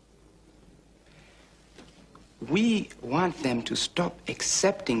 We want them to stop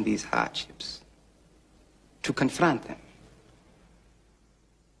accepting these hardships, to confront them.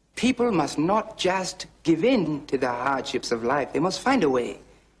 People must not just give in to the hardships of life. They must find a way,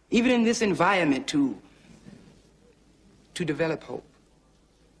 even in this environment, to develop hope.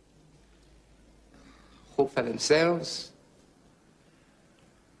 Hope for themselves,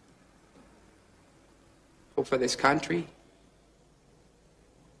 hope for this country.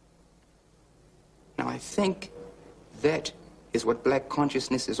 Now, I think that is what black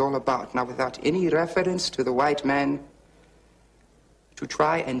consciousness is all about. Now, without any reference to the white man, to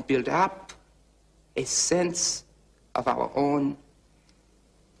try and build up a sense of our own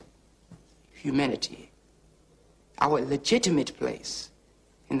humanity, our legitimate place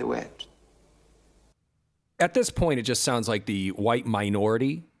in the world. At this point, it just sounds like the white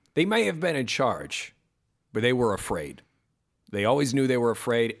minority, they may have been in charge, but they were afraid. They always knew they were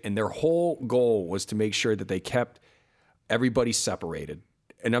afraid, and their whole goal was to make sure that they kept everybody separated.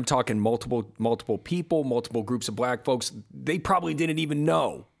 And I'm talking multiple people, multiple groups of black folks. They probably didn't even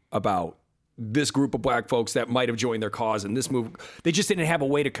know about this group of black folks that might have joined their cause in this move. They just didn't have a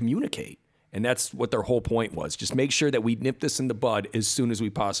way to communicate. And that's what their whole point was. Just make sure that we nip this in the bud as soon as we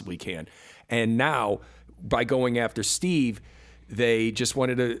possibly can. And now, by going after Steve, they just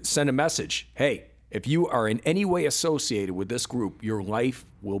wanted to send a message. Hey, if you are in any way associated with this group, your life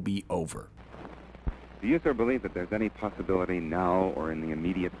will be over. Do you, sir, believe that there's any possibility now or in the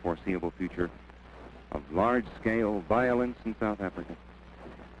immediate foreseeable future of large-scale violence in South Africa?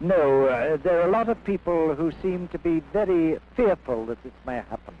 No, there are a lot of people who seem to be very fearful that this may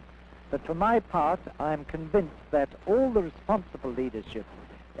happen. But for my part, I'm convinced that all the responsible leadership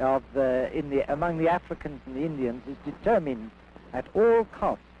among the Africans and the Indians is determined at all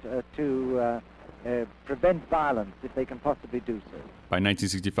costs to prevent violence if they can possibly do so. By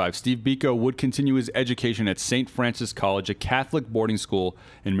 1965, Steve Biko would continue his education at St. Francis College, a Catholic boarding school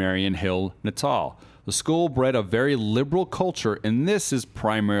in Marion Hill, Natal. The school bred a very liberal culture, and this is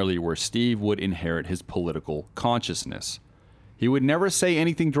primarily where Steve would inherit his political consciousness. He would never say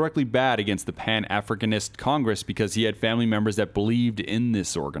anything directly bad against the Pan-Africanist Congress because he had family members that believed in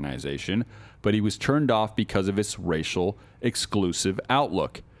this organization, but he was turned off because of its racial, exclusive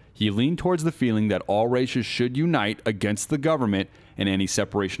outlook. He leaned towards the feeling that all races should unite against the government, and any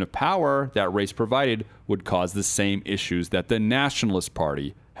separation of power that race provided would cause the same issues that the Nationalist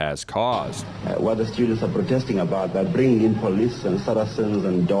Party has caused. What the students are protesting about by bringing in police and Saracens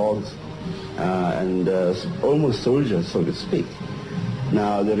and dogs and almost soldiers, so to speak.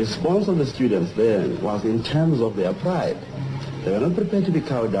 Now, the response of the students then was in terms of their pride. They were not prepared to be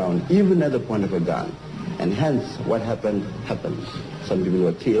cowed down, even at the point of a gun. And hence, what happened. Some people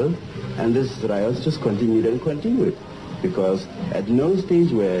were killed, and this riots just continued and continued. Because at no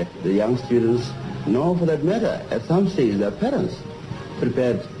stage were the young students, nor for that matter, at some stage their parents,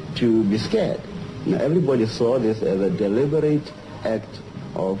 prepared to be scared. Now, everybody saw this as a deliberate act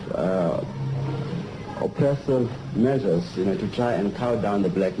of oppressive measures, to try and cow down the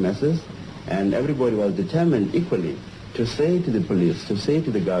black masses, and everybody was determined equally to say to the police, to say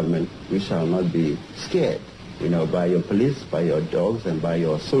to the government, we shall not be scared, by your police, by your dogs, and by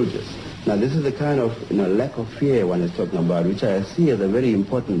your soldiers. Now, this is the kind of lack of fear one is talking about, which I see as a very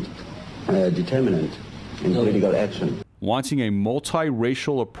important determinant in political action. Wanting a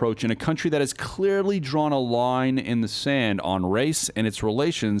multiracial approach in a country that has clearly drawn a line in the sand on race and its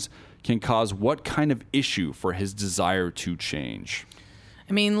relations can cause what kind of issue for his desire to change?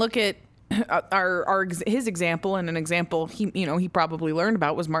 I mean, look at his example, and an example he probably learned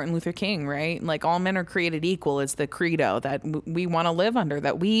about was Martin Luther King, right? Like, all men are created equal is the credo that we want to live under,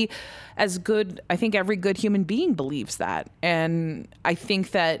 that we I think every good human being believes that. And I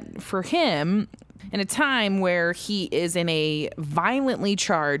think that for him, in a time where he is in a violently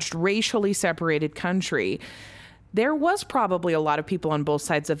charged, racially separated country, there was probably a lot of people on both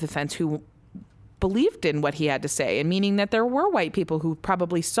sides of the fence who believed in what he had to say, and meaning that there were white people who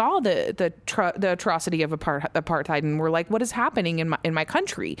probably saw the atrocity of apartheid and were like, what is happening in my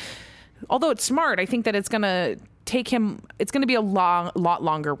country? Although it's smart, I think that it's going to take him, it's going to be a lot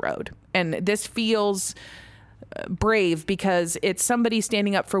longer road. And this feels brave because it's somebody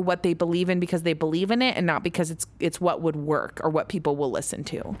standing up for what they believe in because they believe in it, and not because it's what would work or what people will listen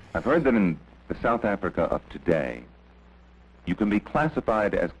to. I've heard that in the South Africa of today, you can be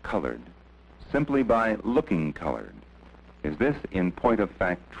classified as colored simply by looking colored. Is this, in point of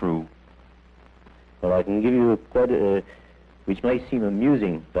fact, true? Well, I can give you which may seem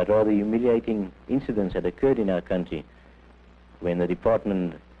amusing, but rather humiliating incidents that occurred in our country when the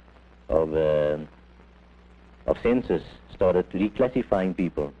Department of Census started reclassifying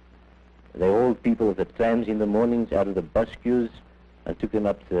people. They hauled people with the trams in the mornings out of the bus queues and took them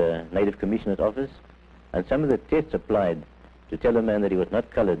up to the Native Commissioner's office. And some of the tests applied to tell a man that he was not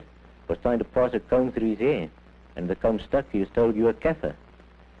colored was trying to pass a comb through his hair. And the comb stuck, he was told, you were Kaffir.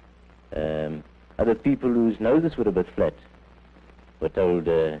 Other people whose noses were a bit flat were told,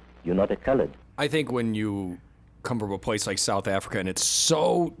 you're not a colored. I think when you come from a place like South Africa, and it's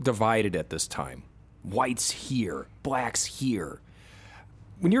so divided at this time, whites here, blacks here,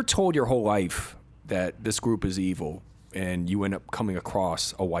 when you're told your whole life that this group is evil, and you end up coming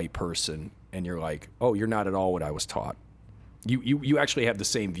across a white person, and you're like, oh, you're not at all what I was taught. You actually have the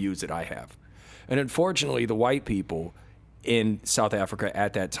same views that I have. And unfortunately, the white people in South Africa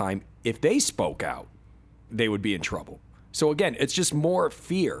at that time, if they spoke out, they would be in trouble. So again, it's just more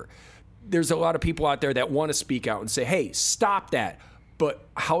fear. There's a lot of people out there that want to speak out and say, hey, stop that. But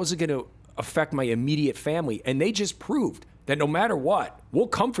how is it going to affect my immediate family? And they just proved that no matter what, we'll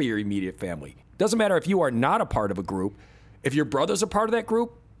come for your immediate family. Doesn't matter if you are not a part of a group. If your brother's a part of that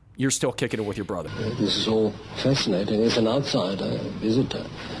group, you're still kicking it with your brother. This is all fascinating. As an outsider, visitor,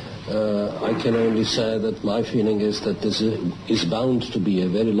 I can only say that my feeling is that this is bound to be a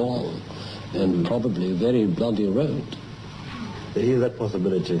very long and probably a very bloody road. There is that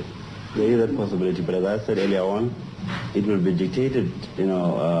possibility. There is that possibility, but as I said earlier on, it will be dictated,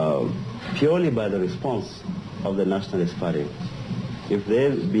 purely by the response of the Nationalist Party. If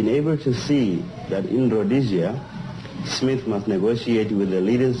they've been able to see that in Rhodesia, Smith must negotiate with the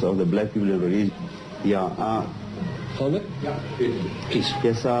leaders of the black people in Rhodesia.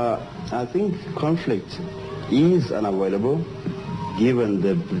 Yes, I think conflict is unavoidable given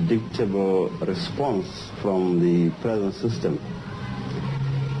the predictable response from the present system.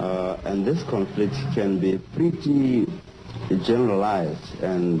 And this conflict can be pretty generalized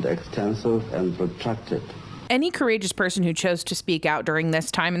and extensive and protracted. Any courageous person who chose to speak out during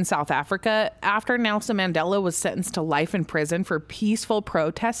this time in South Africa after Nelson Mandela was sentenced to life in prison for peaceful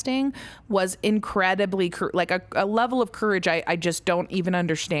protesting was incredibly, a level of courage I just don't even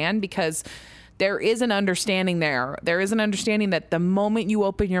understand, because there is an understanding there. There is an understanding that the moment you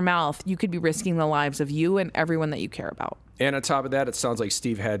open your mouth, you could be risking the lives of you and everyone that you care about. And on top of that, it sounds like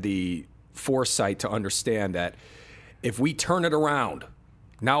Steve had the foresight to understand that if we turn it around,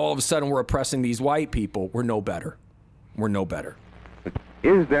 now all of a sudden we're oppressing these white people, we're no better. We're no better. But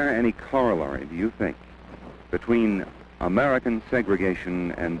is there any corollary, do you think, between American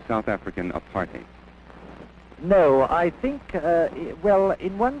segregation and South African apartheid? No, I think, well,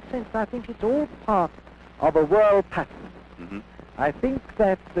 in one sense, I think it's all part of a world pattern. Mm-hmm. I think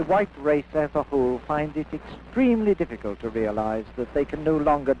that the white race as a whole find it extremely difficult to realize that they can no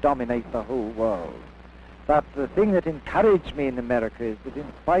longer dominate the whole world. But the thing that encouraged me in America is that in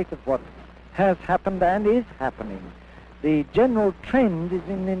spite of what has happened and is happening, the general trend is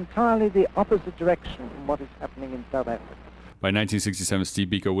in entirely the opposite direction from what is happening in South Africa. By 1967, Steve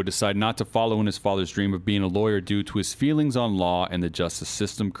Biko would decide not to follow in his father's dream of being a lawyer due to his feelings on law and the justice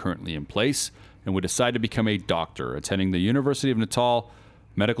system currently in place, and would decide to become a doctor, attending the University of Natal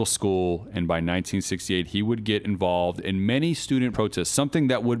Medical School, and by 1968 he would get involved in many student protests, something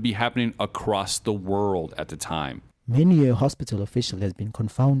that would be happening across the world at the time. Many a hospital official has been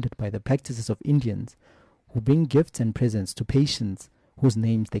confounded by the practices of Indians who bring gifts and presents to patients whose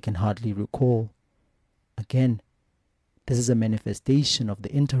names they can hardly recall. Again, this is a manifestation of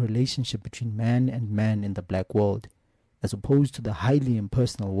the interrelationship between man and man in the black world, as opposed to the highly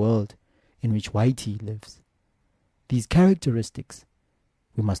impersonal world in which Whitey lives. These characteristics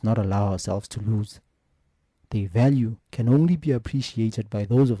we must not allow ourselves to lose. Their value can only be appreciated by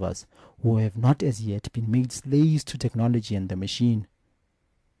those of us who have not as yet been made slaves to technology and the machine.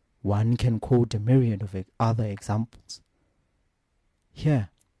 One can quote a myriad of other examples. Here,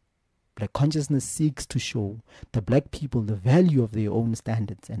 Black consciousness seeks to show the black people the value of their own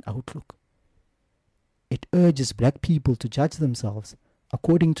standards and outlook. It urges black people to judge themselves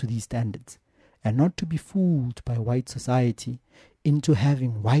according to these standards and not to be fooled by white society into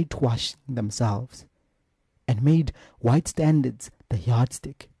having whitewashed themselves and made white standards the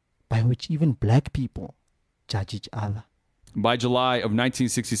yardstick by which even black people judge each other. By July of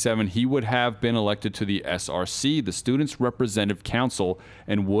 1967, he would have been elected to the SRC, the Students' Representative Council,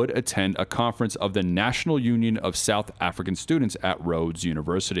 and would attend a conference of the National Union of South African Students at Rhodes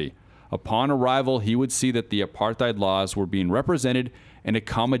University. Upon arrival, he would see that the apartheid laws were being represented and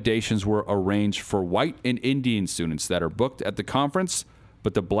accommodations were arranged for white and Indian students that are booked at the conference,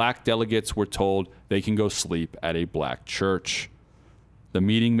 but the black delegates were told they can go sleep at a black church. The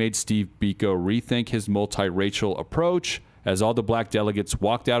meeting made Steve Biko rethink his multiracial approach as all the black delegates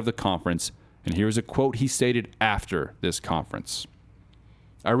walked out of the conference, and here's a quote he stated after this conference.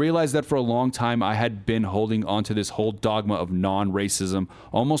 I realized that for a long time I had been holding on to this whole dogma of non-racism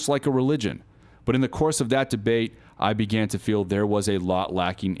almost like a religion. But in the course of that debate, I began to feel there was a lot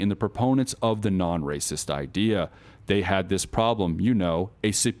lacking in the proponents of the non-racist idea. They had this problem,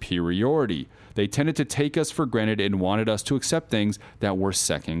 a superiority. They tended to take us for granted and wanted us to accept things that were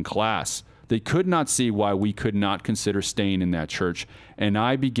second class. They could not see why we could not consider staying in that church, and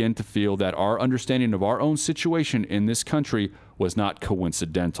I began to feel that our understanding of our own situation in this country was not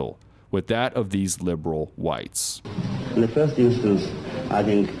coincidental with that of these liberal whites. In the first instance, I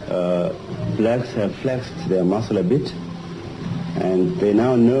think blacks have flexed their muscle a bit, and they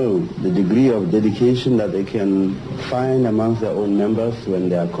now know the degree of dedication that they can find amongst their own members when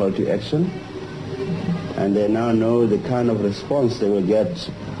they are called to action, and they now know the kind of response they will get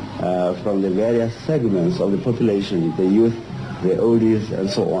from the various segments of the population, the youth, the oldies, and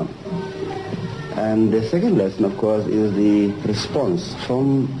so on. And the second lesson, of course, is the response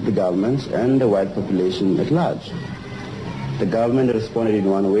from the government and the white population at large. The government responded in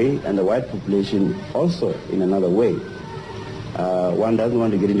one way, and the white population also in another way. One doesn't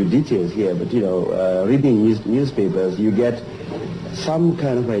want to get into details here, but reading newspapers, you get some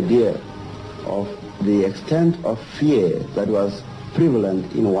kind of idea of the extent of fear that was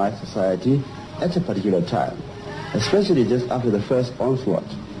prevalent in white society at a particular time, especially just after the first onslaught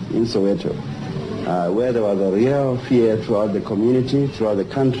in Soweto, where there was a real fear throughout the community, throughout the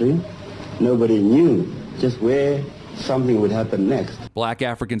country. Nobody knew just where something would happen next. Black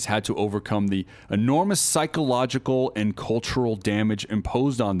Africans had to overcome the enormous psychological and cultural damage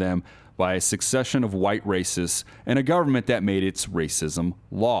imposed on them by a succession of white racists and a government that made its racism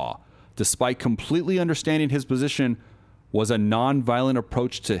law. Despite completely understanding his position, was a nonviolent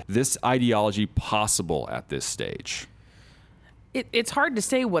approach to this ideology possible at this stage? It's hard to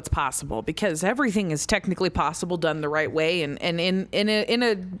say what's possible because everything is technically possible done the right way. And in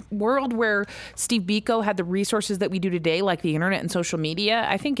a world where Steve Biko had the resources that we do today, like the internet and social media,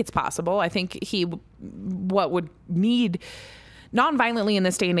 I think it's possible. I think what would need nonviolently in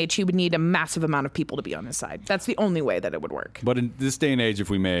this day and age, he would need a massive amount of people to be on his side. That's the only way that it would work. But in this day and age, if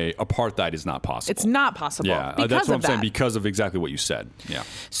we may, apartheid is not possible. It's not possible. Yeah, that's what I'm saying, because of exactly what you said. Yeah.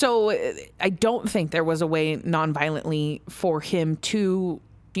 So I don't think there was a way nonviolently for him to,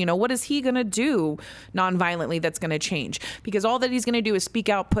 what is he going to do nonviolently that's going to change? Because all that he's going to do is speak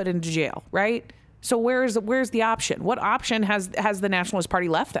out, put into jail, right? So where's the option? What option has the Nationalist Party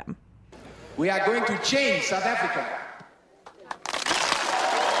left them? We are going to change South Africa.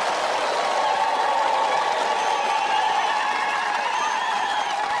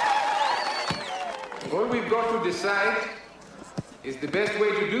 All we've got to decide is the best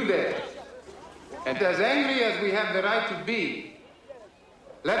way to do that. And as angry as we have the right to be,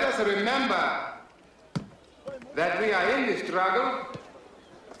 let us remember that we are in the struggle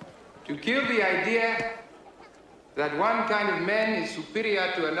to kill the idea that one kind of man is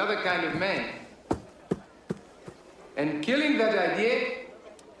superior to another kind of man. And killing that idea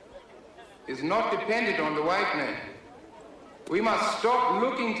is not dependent on the white man. We must stop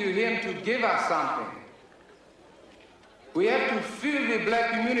looking to him to give us something. We have to fill the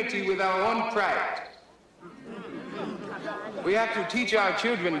black community with our own pride. We have to teach our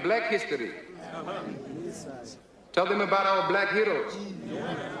children black history. Tell them about our black heroes,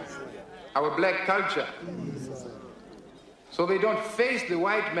 our black culture, so they don't face the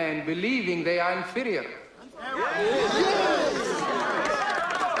white man believing they are inferior.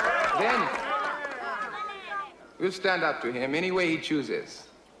 Then we'll stand up to him any way he chooses.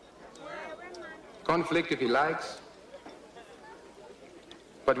 Conflict if he likes,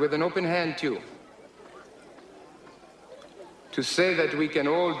 but with an open hand too. To say that we can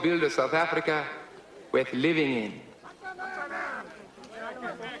all build a South Africa worth living in.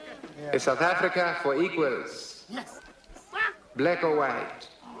 A South Africa for equals, black or white.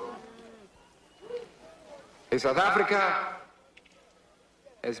 A South Africa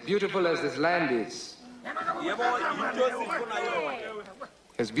as beautiful as this land is,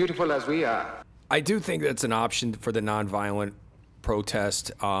 as beautiful as we are. I do think that's an option for the nonviolent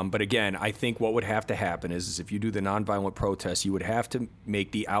protest. But again, I think what would have to happen is if you do the nonviolent protest, you would have to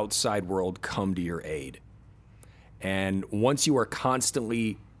make the outside world come to your aid. And once you are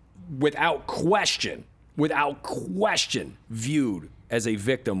constantly, without question, viewed as a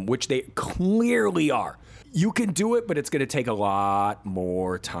victim, which they clearly are, you can do it, but it's going to take a lot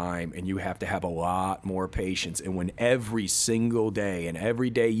more time, and you have to have a lot more patience. And when every single day and every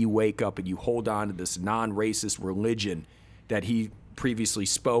day you wake up and you hold on to this non-racist religion that he previously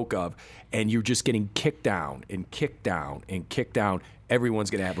spoke of, and you're just getting kicked down and kicked down and kicked down, everyone's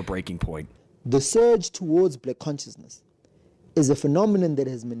going to have a breaking point. The surge towards black consciousness is a phenomenon that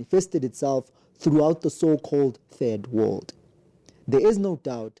has manifested itself throughout the so-called third world. There is no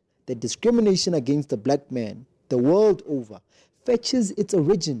doubt that discrimination against the black man the world over fetches its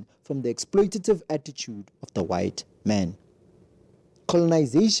origin from the exploitative attitude of the white man.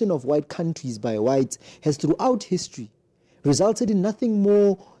 Colonization of white countries by whites has throughout history resulted in nothing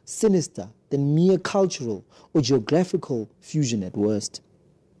more sinister than mere cultural or geographical fusion at worst,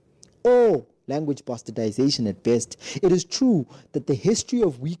 or language bastardization at best. It is true that the history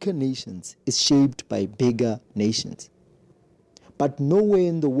of weaker nations is shaped by bigger nations. But nowhere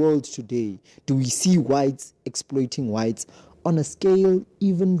in the world today do we see whites exploiting whites on a scale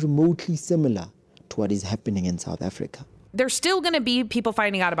even remotely similar to what is happening in South Africa. There's still going to be people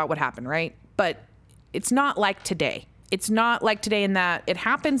finding out about what happened, right? But it's not like today. It's not like today in that it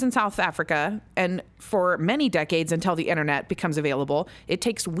happens in South Africa, and for many decades until the internet becomes available, it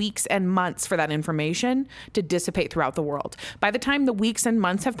takes weeks and months for that information to dissipate throughout the world. By the time the weeks and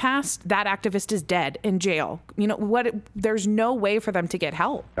months have passed, that activist is dead in jail. You know what? There's no way for them to get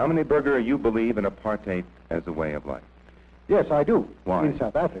help. Dominic Berger, you believe in apartheid as a way of life? Yes, I do. Why? In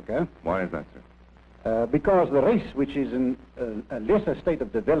South Africa. Why is that, sir? because the race which is in a lesser state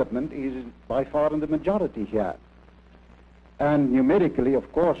of development is by far in the majority here. And numerically,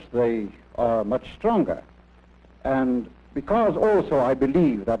 of course, they are much stronger. And because also I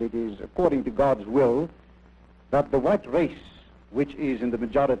believe that it is according to God's will that the white race, which is in the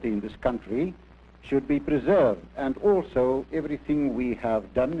majority in this country, should be preserved. And also everything we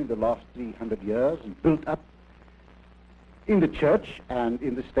have done in the last 300 years and built up in the church and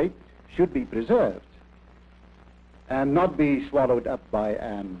in the state should be preserved and not be swallowed up by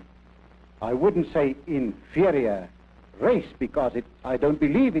an, I wouldn't say inferior race, because I don't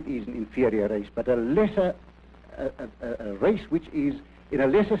believe it is an inferior race, but a lesser a race which is in a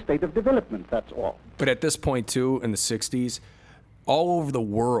lesser state of development, that's all. But at this point, too, in the 60s, all over the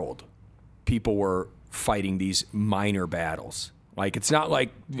world, people were fighting these minor battles. Like, it's not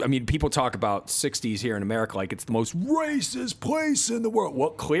like, I mean, people talk about 60s here in America like it's the most racist place in the world.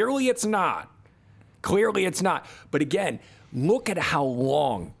 Well, clearly it's not. Clearly it's not. But again, look at how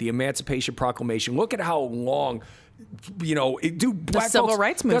long the Emancipation Proclamation, look at how long, you know, black the civil folks,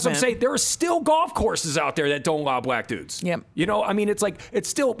 rights movement. That's what I'm saying. There are still golf courses out there that don't allow black dudes. Yep. You know, I mean, it's like, it's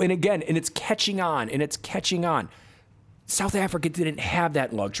still, and again, and it's catching on, and it's catching on. South Africa didn't have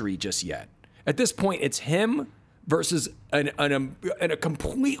that luxury just yet. At this point, it's him versus a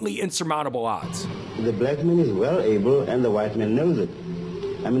completely insurmountable odds. The black man is well able, and the white man knows it.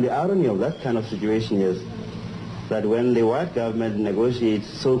 I mean, the irony of that kind of situation is that when the white government negotiates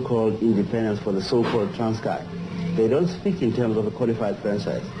so-called independence for the so-called Transkei, they don't speak in terms of a qualified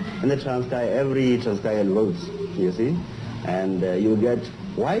franchise. In the Transkei, every Transkeian votes, you see? And you get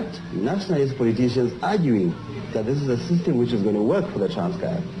white nationalist politicians arguing that this is a system which is going to work for the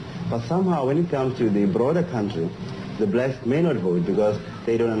Transkei. But somehow when it comes to the broader country, the blacks may not vote because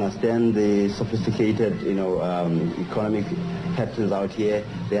they don't understand the sophisticated, economic patterns out here.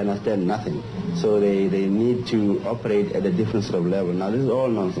 They understand nothing. So they need to operate at a different sort of level. Now, this is all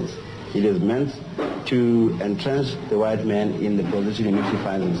nonsense. It is meant to entrench the white man in the position in which he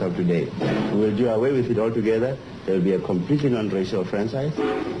finds himself today. We will do away with it altogether. There will be a completely non-racial franchise,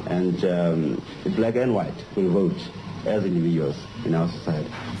 and black and white will vote as individuals in our society.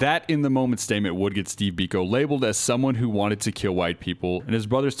 That in the moment statement would get Steve Biko labeled as someone who wanted to kill white people, and his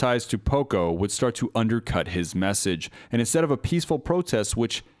brother's ties to POCO would start to undercut his message. And instead of a peaceful protest,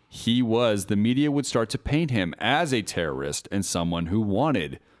 which he was, the media would start to paint him as a terrorist and someone who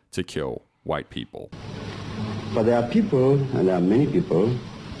wanted to kill white people. But there are people, and there are many people,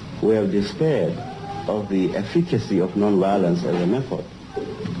 who have despaired of the efficacy of nonviolence as a method.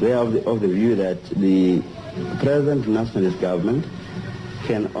 They are of the view that the present nationalist government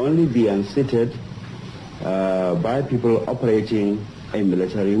can only be unseated by people operating a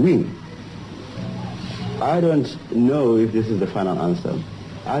military wing. I don't know if this is the final answer.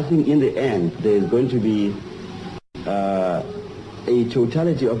 I think in the end there is going to be a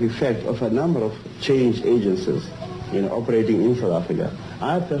totality of effect of a number of change agencies operating in South Africa.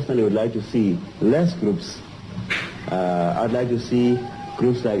 I personally would like to see less groups. I'd like to see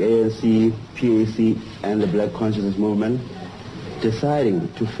groups like ANC, PAC, and the Black Consciousness Movement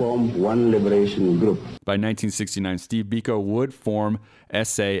deciding to form one liberation group. By 1969, Steve Biko would form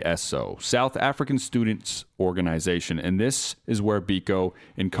SASO, South African Students Organization, and this is where Biko,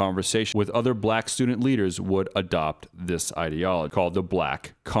 in conversation with other black student leaders, would adopt this ideology called the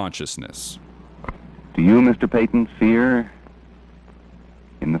Black Consciousness. Do you, Mr. Payton, fear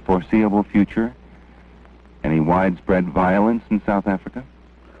in the foreseeable future any widespread violence in South Africa?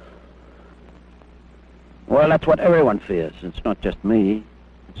 Well, that's what everyone fears. It's not just me.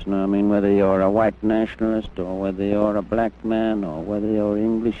 It's not, I mean, whether you're a white nationalist or whether you're a black man or whether you're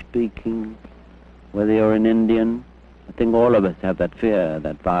English-speaking, whether you're an Indian. I think all of us have that fear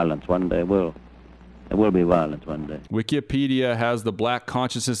that violence one day will. There will be violence one day. Wikipedia has the Black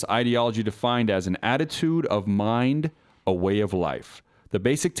Consciousness ideology defined as an attitude of mind, a way of life. The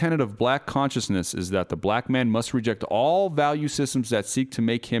basic tenet of black consciousness is that the black man must reject all value systems that seek to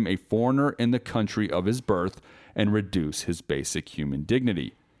make him a foreigner in the country of his birth and reduce his basic human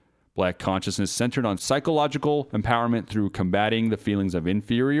dignity. Black consciousness centered on psychological empowerment through combating the feelings of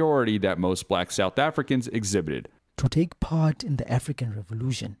inferiority that most black South Africans exhibited. To take part in the African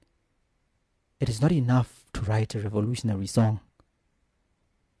Revolution, it is not enough to write a revolutionary song.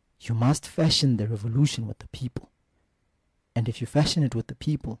 You must fashion the revolution with the people. And if you fashion it with the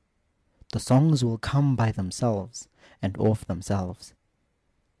people, the songs will come by themselves and of themselves.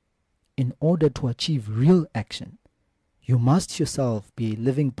 In order to achieve real action, you must yourself be a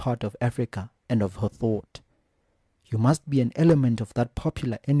living part of Africa and of her thought. You must be an element of that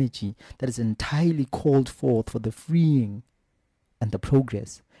popular energy that is entirely called forth for the freeing and the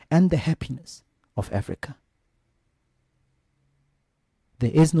progress and the happiness of Africa.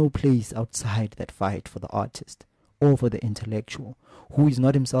 There is no place outside that fight for the artist or for the intellectual who is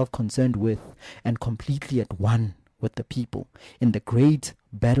not himself concerned with and completely at one with the people in the great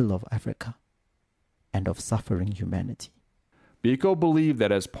battle of Africa and of suffering humanity. Biko believed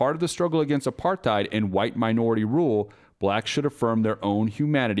that as part of the struggle against apartheid and white minority rule, blacks should affirm their own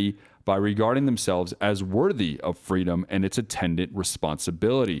humanity by regarding themselves as worthy of freedom and its attendant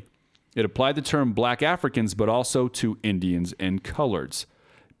responsibility. It applied the term black Africans, but also to Indians and coloreds.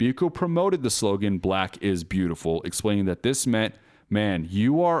 Biko promoted the slogan, "Black is beautiful," explaining that this meant, man,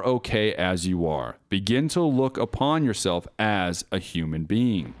 you are okay as you are. Begin to look upon yourself as a human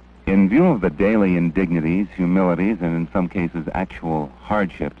being. In view of the daily indignities, humilities, and in some cases actual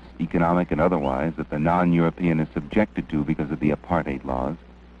hardships, economic and otherwise, that the non-European is subjected to because of the apartheid laws,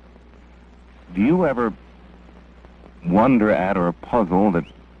 do you ever wonder at or puzzle that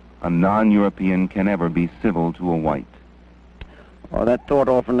a non-European can ever be civil to a white? Well, that thought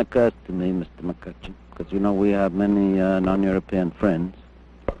often occurs to me, Mr. McCutcheon, because, you know, we have many non-European friends,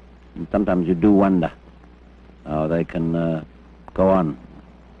 and sometimes you do wonder how they can go on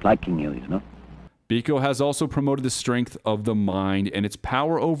liking you, you know. Biko has also promoted the strength of the mind and its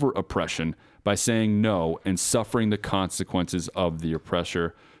power over oppression by saying no and suffering the consequences of the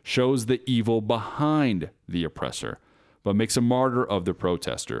oppressor, shows the evil behind the oppressor, but makes a martyr of the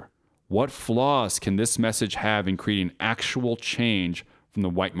protester. What flaws can this message have in creating actual change from the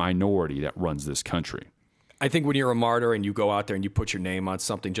white minority that runs this country? I think when you're a martyr and you go out there and you put your name on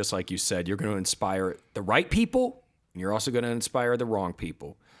something, just like you said, you're going to inspire the right people, and you're also going to inspire the wrong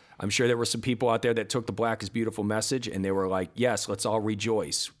people. I'm sure there were some people out there that took the Black is Beautiful message and they were like, yes, let's all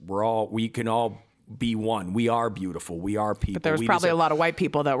rejoice. We can all be one. We are beautiful. We are people. But there was probably a lot of white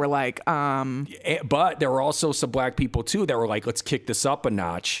people that were like, But there were also some black people too that were like, let's kick this up a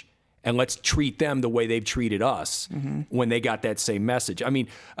notch and let's treat them the way they've treated us when they got that same message. I mean,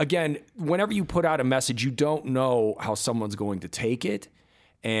 again, whenever you put out a message, you don't know how someone's going to take it.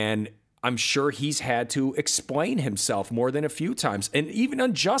 And I'm sure he's had to explain himself more than a few times, and even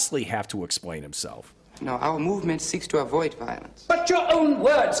unjustly have to explain himself. No, our movement seeks to avoid violence. But your own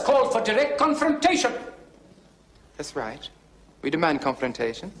words call for direct confrontation. That's right. We demand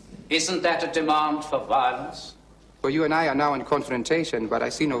confrontation. Isn't that a demand for violence? Well, you and I are now in confrontation, but I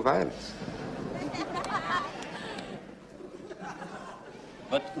see no violence.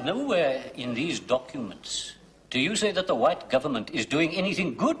 But nowhere in these documents do you say that the white government is doing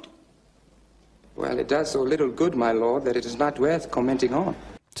anything good. Well, it does so little good, my lord, that it is not worth commenting on.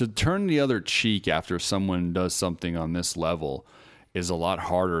 To turn the other cheek after someone does something on this level is a lot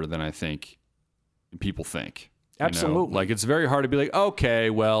harder than I think people think. Absolutely. Like, it's very hard to be like, okay,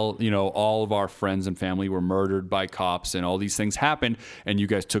 well, all of our friends and family were murdered by cops and all these things happened and you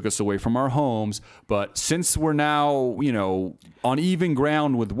guys took us away from our homes. But since we're now, on even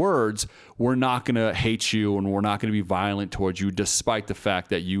ground with words, we're not going to hate you and we're not going to be violent towards you, despite the fact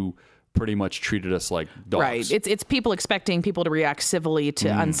that you pretty much treated us like dogs. Right. It's people expecting people to react civilly to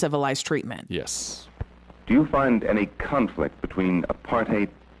uncivilized treatment. Yes. Do you find any conflict between apartheid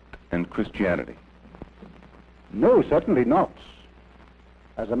and Christianity? No, certainly not.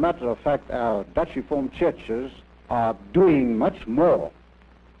 As a matter of fact, our Dutch Reformed churches are doing much more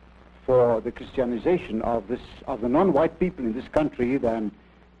for the Christianization of the non-white people in this country than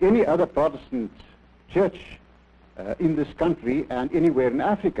any other Protestant church in this country and anywhere in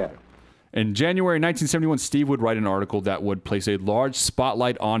Africa. In January 1971, Steve would write an article that would place a large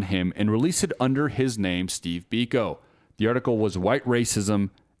spotlight on him and release it under his name, Steve Biko. The article was White Racism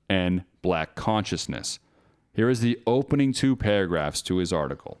and Black Consciousness. Here is the opening 2 paragraphs to his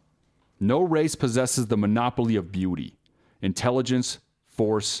article. No race possesses the monopoly of beauty, intelligence,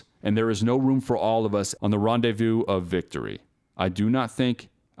 force, and there is no room for all of us on the rendezvous of victory. I do not think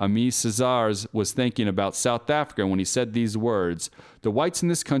Aimé Césaire was thinking about South Africa when he said these words. The whites in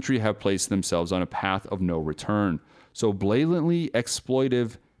this country have placed themselves on a path of no return. So blatantly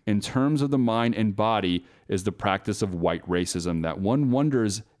exploitive in terms of the mind and body is the practice of white racism that one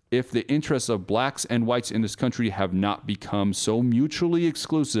wonders if the interests of blacks and whites in this country have not become so mutually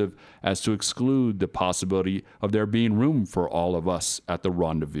exclusive as to exclude the possibility of there being room for all of us at the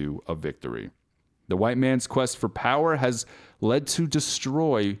rendezvous of victory. The white man's quest for power has led to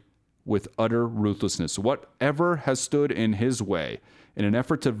destroy with utter ruthlessness whatever has stood in his way. In an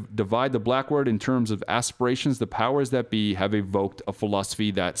effort to divide the black world in terms of aspirations, the powers that be have evoked a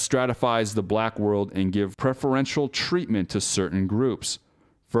philosophy that stratifies the black world and give preferential treatment to certain groups.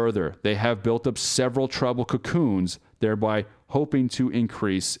 Further, they have built up several tribal cocoons, thereby hoping to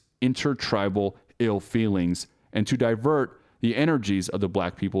increase intertribal ill feelings and to divert the energies of the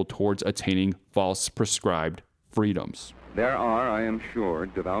black people towards attaining false prescribed freedoms. There are, I am sure,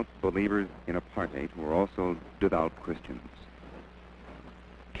 devout believers in apartheid who are also devout Christians.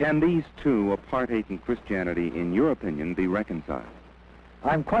 Can these two, apartheid and Christianity, in your opinion, be reconciled?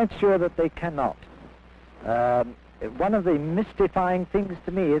 I'm quite sure that they cannot. One of the mystifying things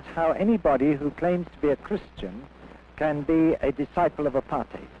to me is how anybody who claims to be a Christian can be a disciple of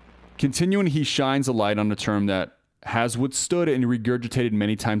apartheid. Continuing, he shines a light on a term that has withstood and regurgitated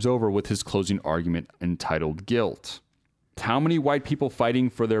many times over with his closing argument entitled guilt. How many white people fighting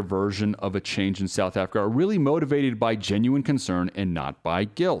for their version of a change in South Africa are really motivated by genuine concern and not by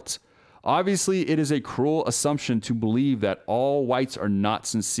guilt? Obviously, it is a cruel assumption to believe that all whites are not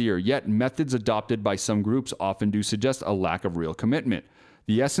sincere, yet methods adopted by some groups often do suggest a lack of real commitment.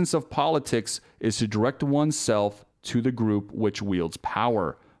 The essence of politics is to direct oneself to the group which wields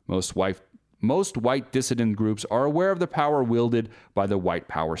power. Most white dissident groups are aware of the power wielded by the white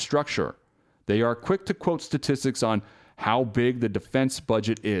power structure. They are quick to quote statistics on how big the defense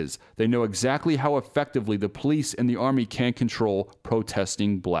budget is. They know exactly how effectively the police and the army can control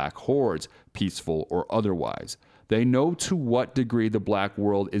protesting black hordes, peaceful or otherwise. They know to what degree the black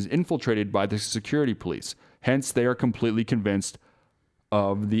world is infiltrated by the security police. Hence, they are completely convinced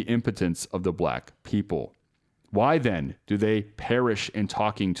of the impotence of the black people. Why then do they perish in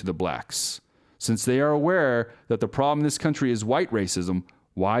talking to the blacks? Since they are aware that the problem in this country is white racism,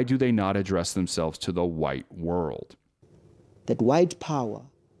 why do they not address themselves to the white world? That white power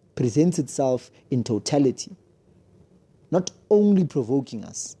presents itself in totality, not only provoking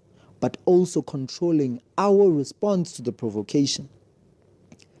us, but also controlling our response to the provocation.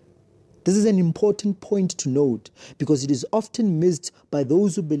 This is an important point to note because it is often missed by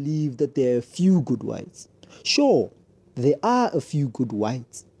those who believe that there are a few good whites. Sure, there are a few good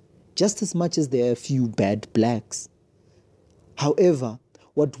whites, just as much as there are a few bad blacks. However,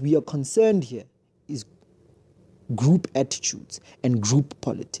 what we are concerned here is group attitudes and group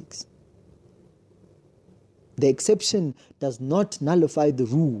politics. The exception does not nullify the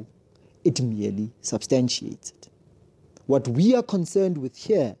rule, it merely substantiates it. What we are concerned with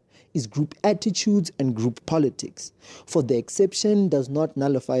here is group attitudes and group politics, for the exception does not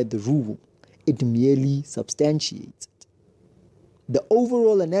nullify the rule, it merely substantiates it. The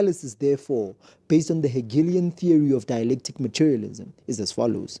overall analysis, therefore, based on the Hegelian theory of dialectic materialism, is as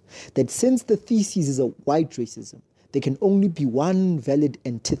follows: that since the thesis is a white racism, there can only be one valid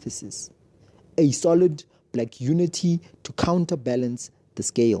antithesis, a solid black unity to counterbalance the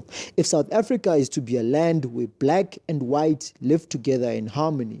scale. If South Africa is to be a land where black and white live together in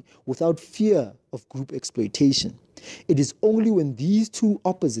harmony without fear of group exploitation, it is only when these two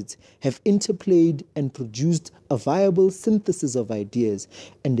opposites have interplayed and produced a viable synthesis of ideas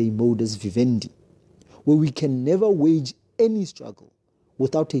and a modus vivendi, where we can never wage any struggle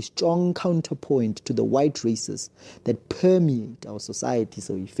without a strong counterpoint to the white races that permeate our society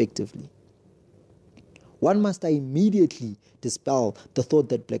so effectively. One must immediately dispel the thought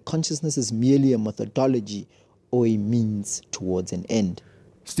that black consciousness is merely a methodology or a means towards an end.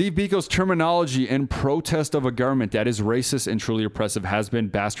 Steve Biko's terminology and protest of a government that is racist and truly oppressive has been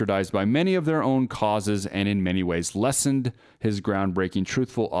bastardized by many of their own causes and in many ways lessened his groundbreaking,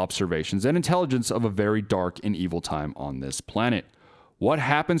 truthful observations and intelligence of a very dark and evil time on this planet. What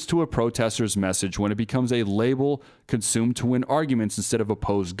happens to a protester's message when it becomes a label consumed to win arguments instead of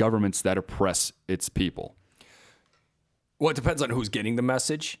oppose governments that oppress its people? Well, it depends on who's getting the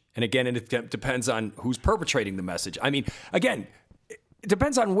message. And again, it depends on who's perpetrating the message. I mean, again, it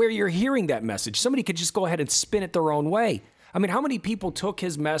depends on where you're hearing that message. Somebody could just go ahead and spin it their own way. I mean, how many people took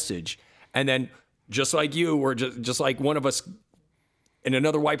his message and then just like you or just like one of us and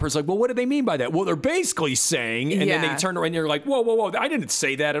another white person's like, well, what do they mean by that? Well, they're basically saying, and then they turn around and you're like, whoa, I didn't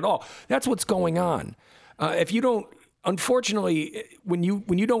say that at all. That's what's going on. If you don't, unfortunately, when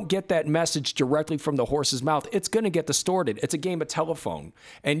you don't get that message directly from the horse's mouth, it's going to get distorted. It's a game of telephone.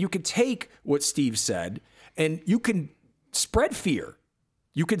 And you can take what Steve said and you can spread fear.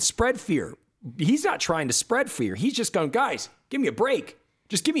 You can spread fear. He's not trying to spread fear. He's just going, guys, give me a break.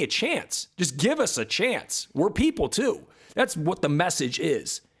 Just give me a chance. Just give us a chance. We're people too. That's what the message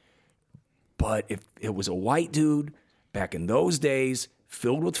is. But if it was a white dude back in those days,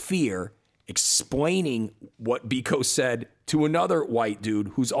 filled with fear, explaining what Biko said to another white dude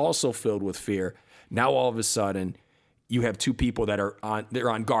who's also filled with fear, now all of a sudden you have two people that are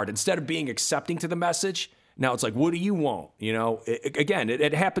on guard. Instead of being accepting to the message, now it's like, what do you want? You know,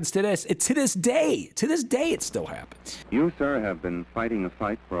 it happens to this. To this day, it still happens. You, sir, have been fighting a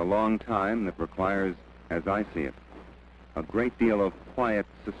fight for a long time that requires, as I see it, a great deal of quiet,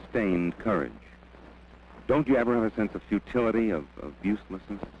 sustained courage. Don't you ever have a sense of futility, of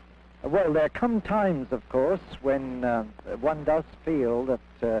uselessness? Well, there come times, of course, when one does feel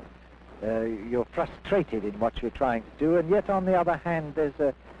that you're frustrated in what you're trying to do, and yet, on the other hand,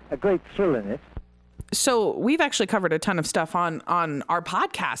 there's a great thrill in it. So we've actually covered a ton of stuff on our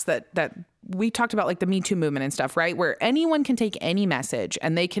podcast that we talked about, like the Me Too movement and stuff, right? Where anyone can take any message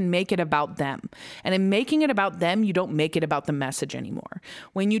and they can make it about them. And in making it about them, you don't make it about the message anymore.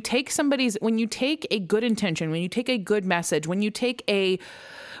 When you take a good intention, when you take a good message, when you take a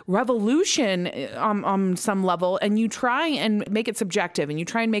revolution on some level and you try and make it subjective and you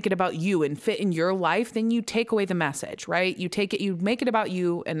try and make it about you and fit in your life, then you take away the message, right? You make it about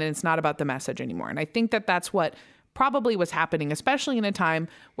you, and then it's not about the message anymore. And I think that that's what probably was happening, especially in a time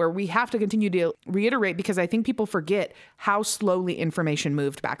where we have to continue to reiterate, because I think people forget how slowly information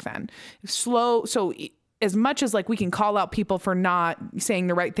moved back then. So as much as like we can call out people for not saying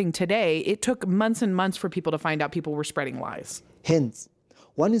the right thing today, it took months and months for people to find out people were spreading lies. Hence,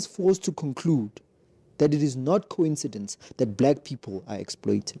 one is forced to conclude that it is not coincidence that black people are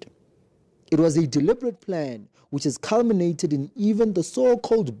exploited. It was a deliberate plan which has culminated in even the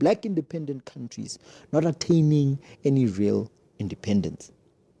so-called black independent countries not attaining any real independence.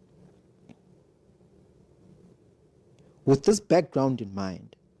 With this background in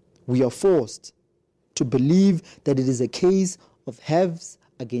mind, we are forced to believe that it is a case of haves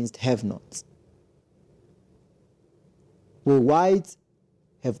against have-nots, where whites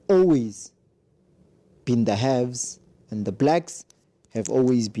have always been the haves and the blacks have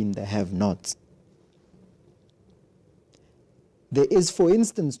always been the have-nots. There is, for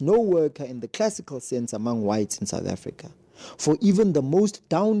instance, no worker in the classical sense among whites in South Africa, for even the most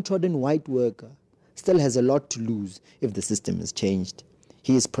downtrodden white worker still has a lot to lose if the system is changed.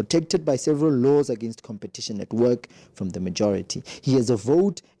 He is protected by several laws against competition at work from the majority. He has a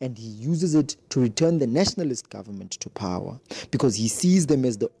vote and he uses it to return the nationalist government to power because he sees them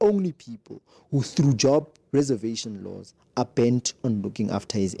as the only people who, through job reservation laws, are bent on looking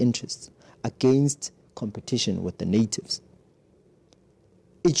after his interests against competition with the natives.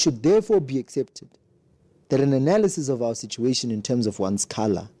 It should therefore be accepted that an analysis of our situation in terms of one's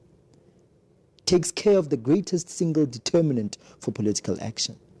color takes care of the greatest single determinant for political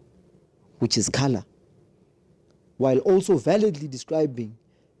action, which is color, while also validly describing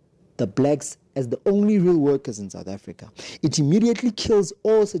the blacks as the only real workers in South Africa. It immediately kills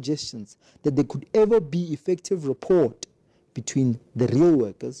all suggestions that there could ever be effective rapport between the real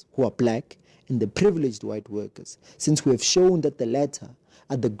workers, who are black, and the privileged white workers, since we have shown that the latter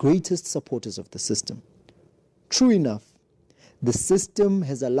are the greatest supporters of the system. True enough, the system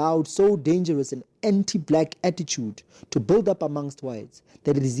has allowed so dangerous an anti-black attitude to build up amongst whites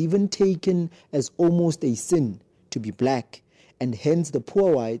that it is even taken as almost a sin to be black, and hence the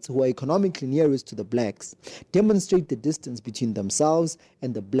poor whites, who are economically nearest to the blacks, demonstrate the distance between themselves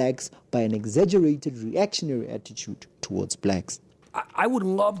and the blacks by an exaggerated reactionary attitude towards blacks. I would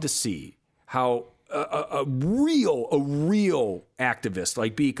love to see how a real activist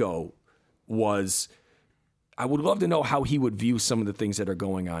like Biko was. I would love to know how he would view some of the things that are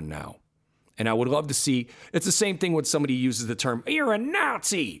going on now. And I would love to see, it's the same thing when somebody uses the term, you're a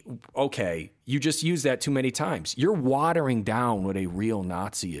Nazi. Okay, you just use that too many times. You're watering down what a real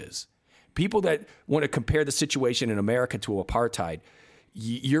Nazi is. People that want to compare the situation in America to apartheid,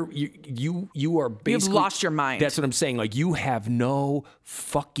 you are basically... You've lost your mind. That's what I'm saying. Like, you have no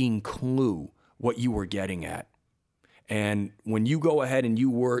fucking clue what you were getting at. And when you go ahead and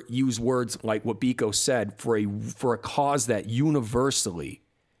you use words like what Biko said for a cause that universally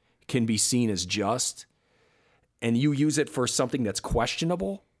can be seen as just, and you use it for something that's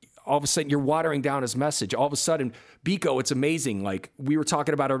questionable, all of a sudden you're watering down his message. All of a sudden, Biko, it's amazing. Like we were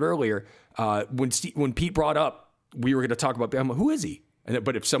talking about it earlier, when Pete brought up, we were going to talk about him. Who is he?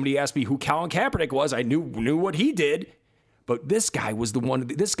 But if somebody asked me who Colin Kaepernick was, I knew what he did. But this guy was the one.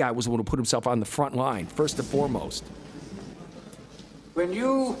 This guy was the one who put himself on the front line first and foremost. When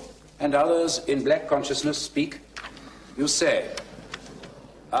you and others in black consciousness speak, you say,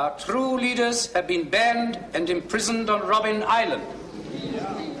 our true leaders have been banned and imprisoned on Robben Island.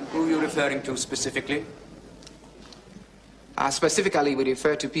 Who are you referring to specifically? Specifically, we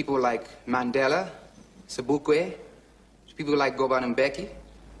refer to people like Mandela, Sobukwe, people like Govan Mbeki.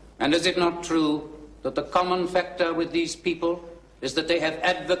 And is it not true that the common factor with these people is that they have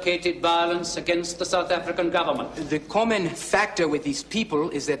advocated violence against the South African government? The common factor with these people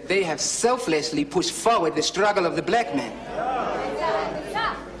is that they have selflessly pushed forward the struggle of the black man.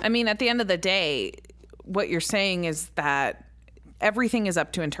 I mean, at the end of the day, what you're saying is that everything is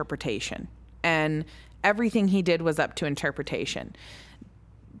up to interpretation, and everything he did was up to interpretation.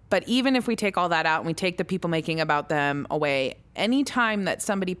 But even if we take all that out and we take the people making about them away, anytime that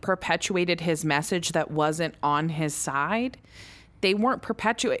somebody perpetuated his message that wasn't on his side, they weren't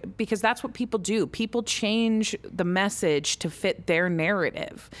perpetuate, because that's what people do. People change the message to fit their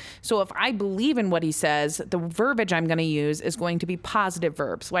narrative. So if I believe in what he says, the verbiage I'm going to use is going to be positive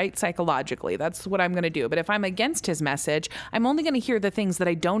verbs, right? Psychologically, that's what I'm going to do. But if I'm against his message, I'm only going to hear the things that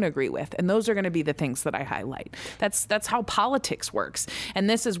I don't agree with, and those are going to be the things that I highlight. That's how politics works. And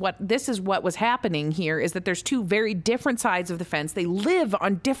this is what was happening here, is that there's two very different sides of the fence. They live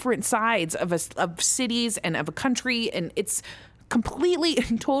on different sides of cities and of a country, and it's completely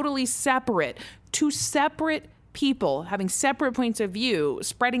and totally separate. Two separate people having separate points of view,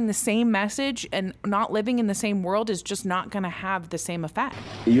 spreading the same message and not living in the same world is just not going to have the same effect.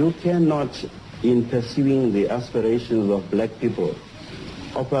 You cannot, in pursuing the aspirations of black people,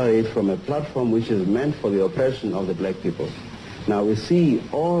 operate from a platform which is meant for the oppression of the black people. Now we see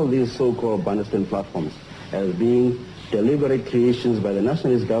all these so-called Bantustan platforms as being deliberate creations by the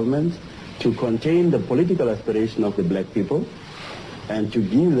nationalist government to contain the political aspiration of the black people and to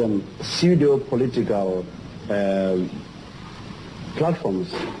give them pseudo-political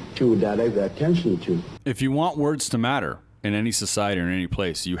platforms to direct their attention to. If you want words to matter in any society or in any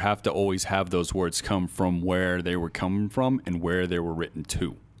place, you have to always have those words come from where they were coming from and where they were written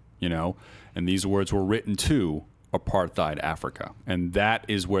to, you know? And these words were written to apartheid Africa. And that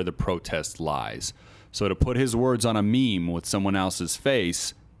is where the protest lies. So to put his words on a meme with someone else's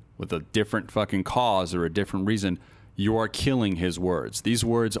face with a different fucking cause or a different reason, you are killing his words. These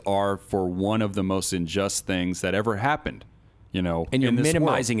words are for one of the most unjust things that ever happened, you know. And you're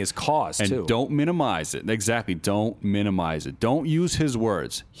minimizing his cause, too. And don't minimize it. Exactly. Don't minimize it. Don't use his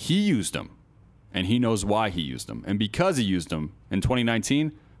words. He used them, and he knows why he used them. And because he used them in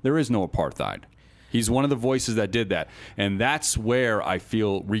 2019, there is no apartheid. He's one of the voices that did that. And that's where I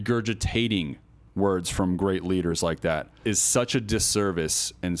feel regurgitating words from great leaders like that is such a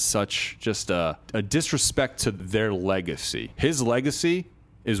disservice and such just a disrespect to their legacy. His legacy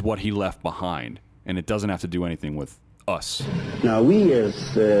is what he left behind, and it doesn't have to do anything with us. Now we as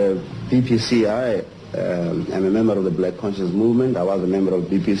BPC, I am a member of the Black Conscious Movement. I was a member of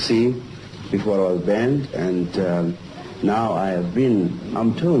BPC before I was banned, and now I have been,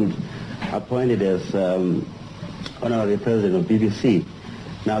 I'm told, appointed as honorary president of BBC.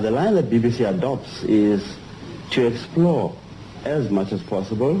 Now, the line that BBC adopts is to explore as much as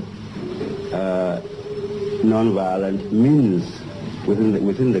possible non-violent means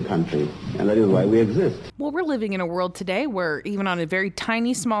within the country, and that is why we exist. Well, we're living in a world today where even on a very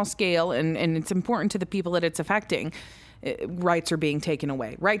tiny, small scale, and it's important to the people that it's affecting, rights are being taken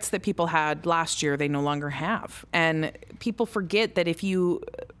away. Rights that people had last year, they no longer have. And people forget that if you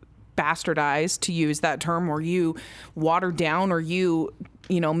bastardize, to use that term, or you water down, or you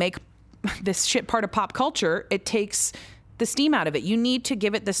make this shit part of pop culture, it takes the steam out of it. You need to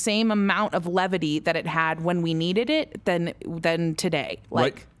give it the same amount of levity that it had when we needed it than today.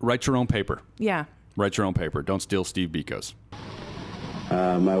 Write your own paper. Yeah. Write your own paper. Don't steal Steve Biko's.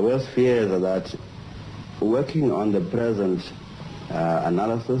 My worst fear is that working on the present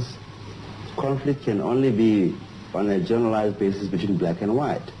analysis, conflict can only be on a generalized basis between black and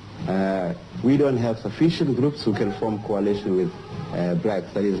white. We don't have sufficient groups who can form coalition with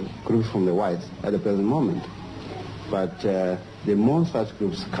blacks, that is, groups from the whites at the present moment. But the more such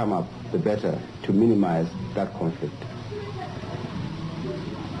groups come up, the better to minimize that conflict.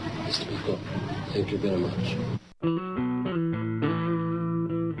 Mr. Biko, thank you very much.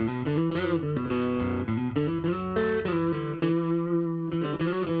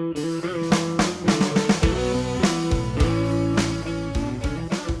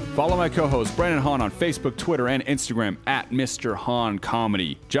 Follow my co-host Brandon Hahn on Facebook, Twitter, and Instagram at Mr. Hahn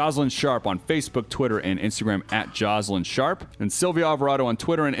Comedy. Jocelyn Sharp on Facebook, Twitter, and Instagram at Jocelyn Sharp. And Sylvia Alvarado on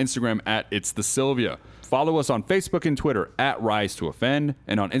Twitter and Instagram at It's the Sylvia. Follow us on Facebook and Twitter at Rise to Offend,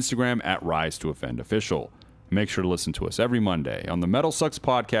 and on Instagram at Rise to Offend Official. Make sure to listen to us every Monday on the Metal Sucks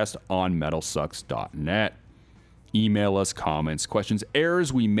podcast on metalsucks.net. Email us comments, questions,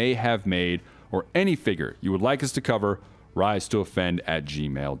 errors we may have made, or any figure you would like us to cover,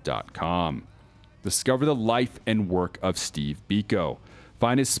 risetooffend@gmail.com. Discover the life and work of Steve Biko.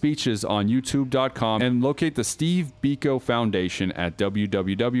 Find his speeches on youtube.com and locate the Steve Biko Foundation at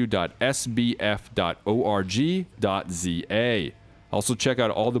www.sbf.org.za. Also check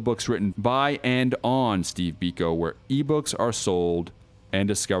out all the books written by and on Steve Biko, where ebooks are sold, and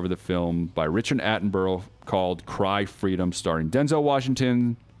discover the film by Richard Attenborough called Cry Freedom, starring Denzel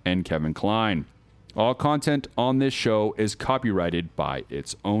Washington and Kevin Kline. All content on this show is copyrighted by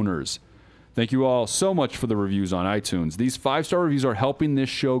its owners. Thank you all so much for the reviews on iTunes. These 5-star reviews are helping this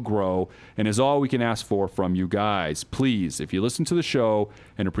show grow and is all we can ask for from you guys. Please, if you listen to the show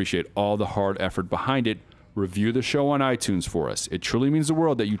and appreciate all the hard effort behind it, review the show on iTunes for us. It truly means the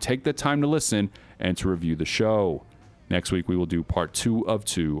world that you take the time to listen and to review the show. Next week, we will do part 2 of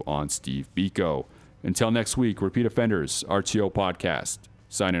 2 on Steve Biko. Until next week, Repeat Offenders, RTO Podcast,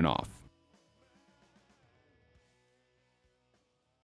 signing off.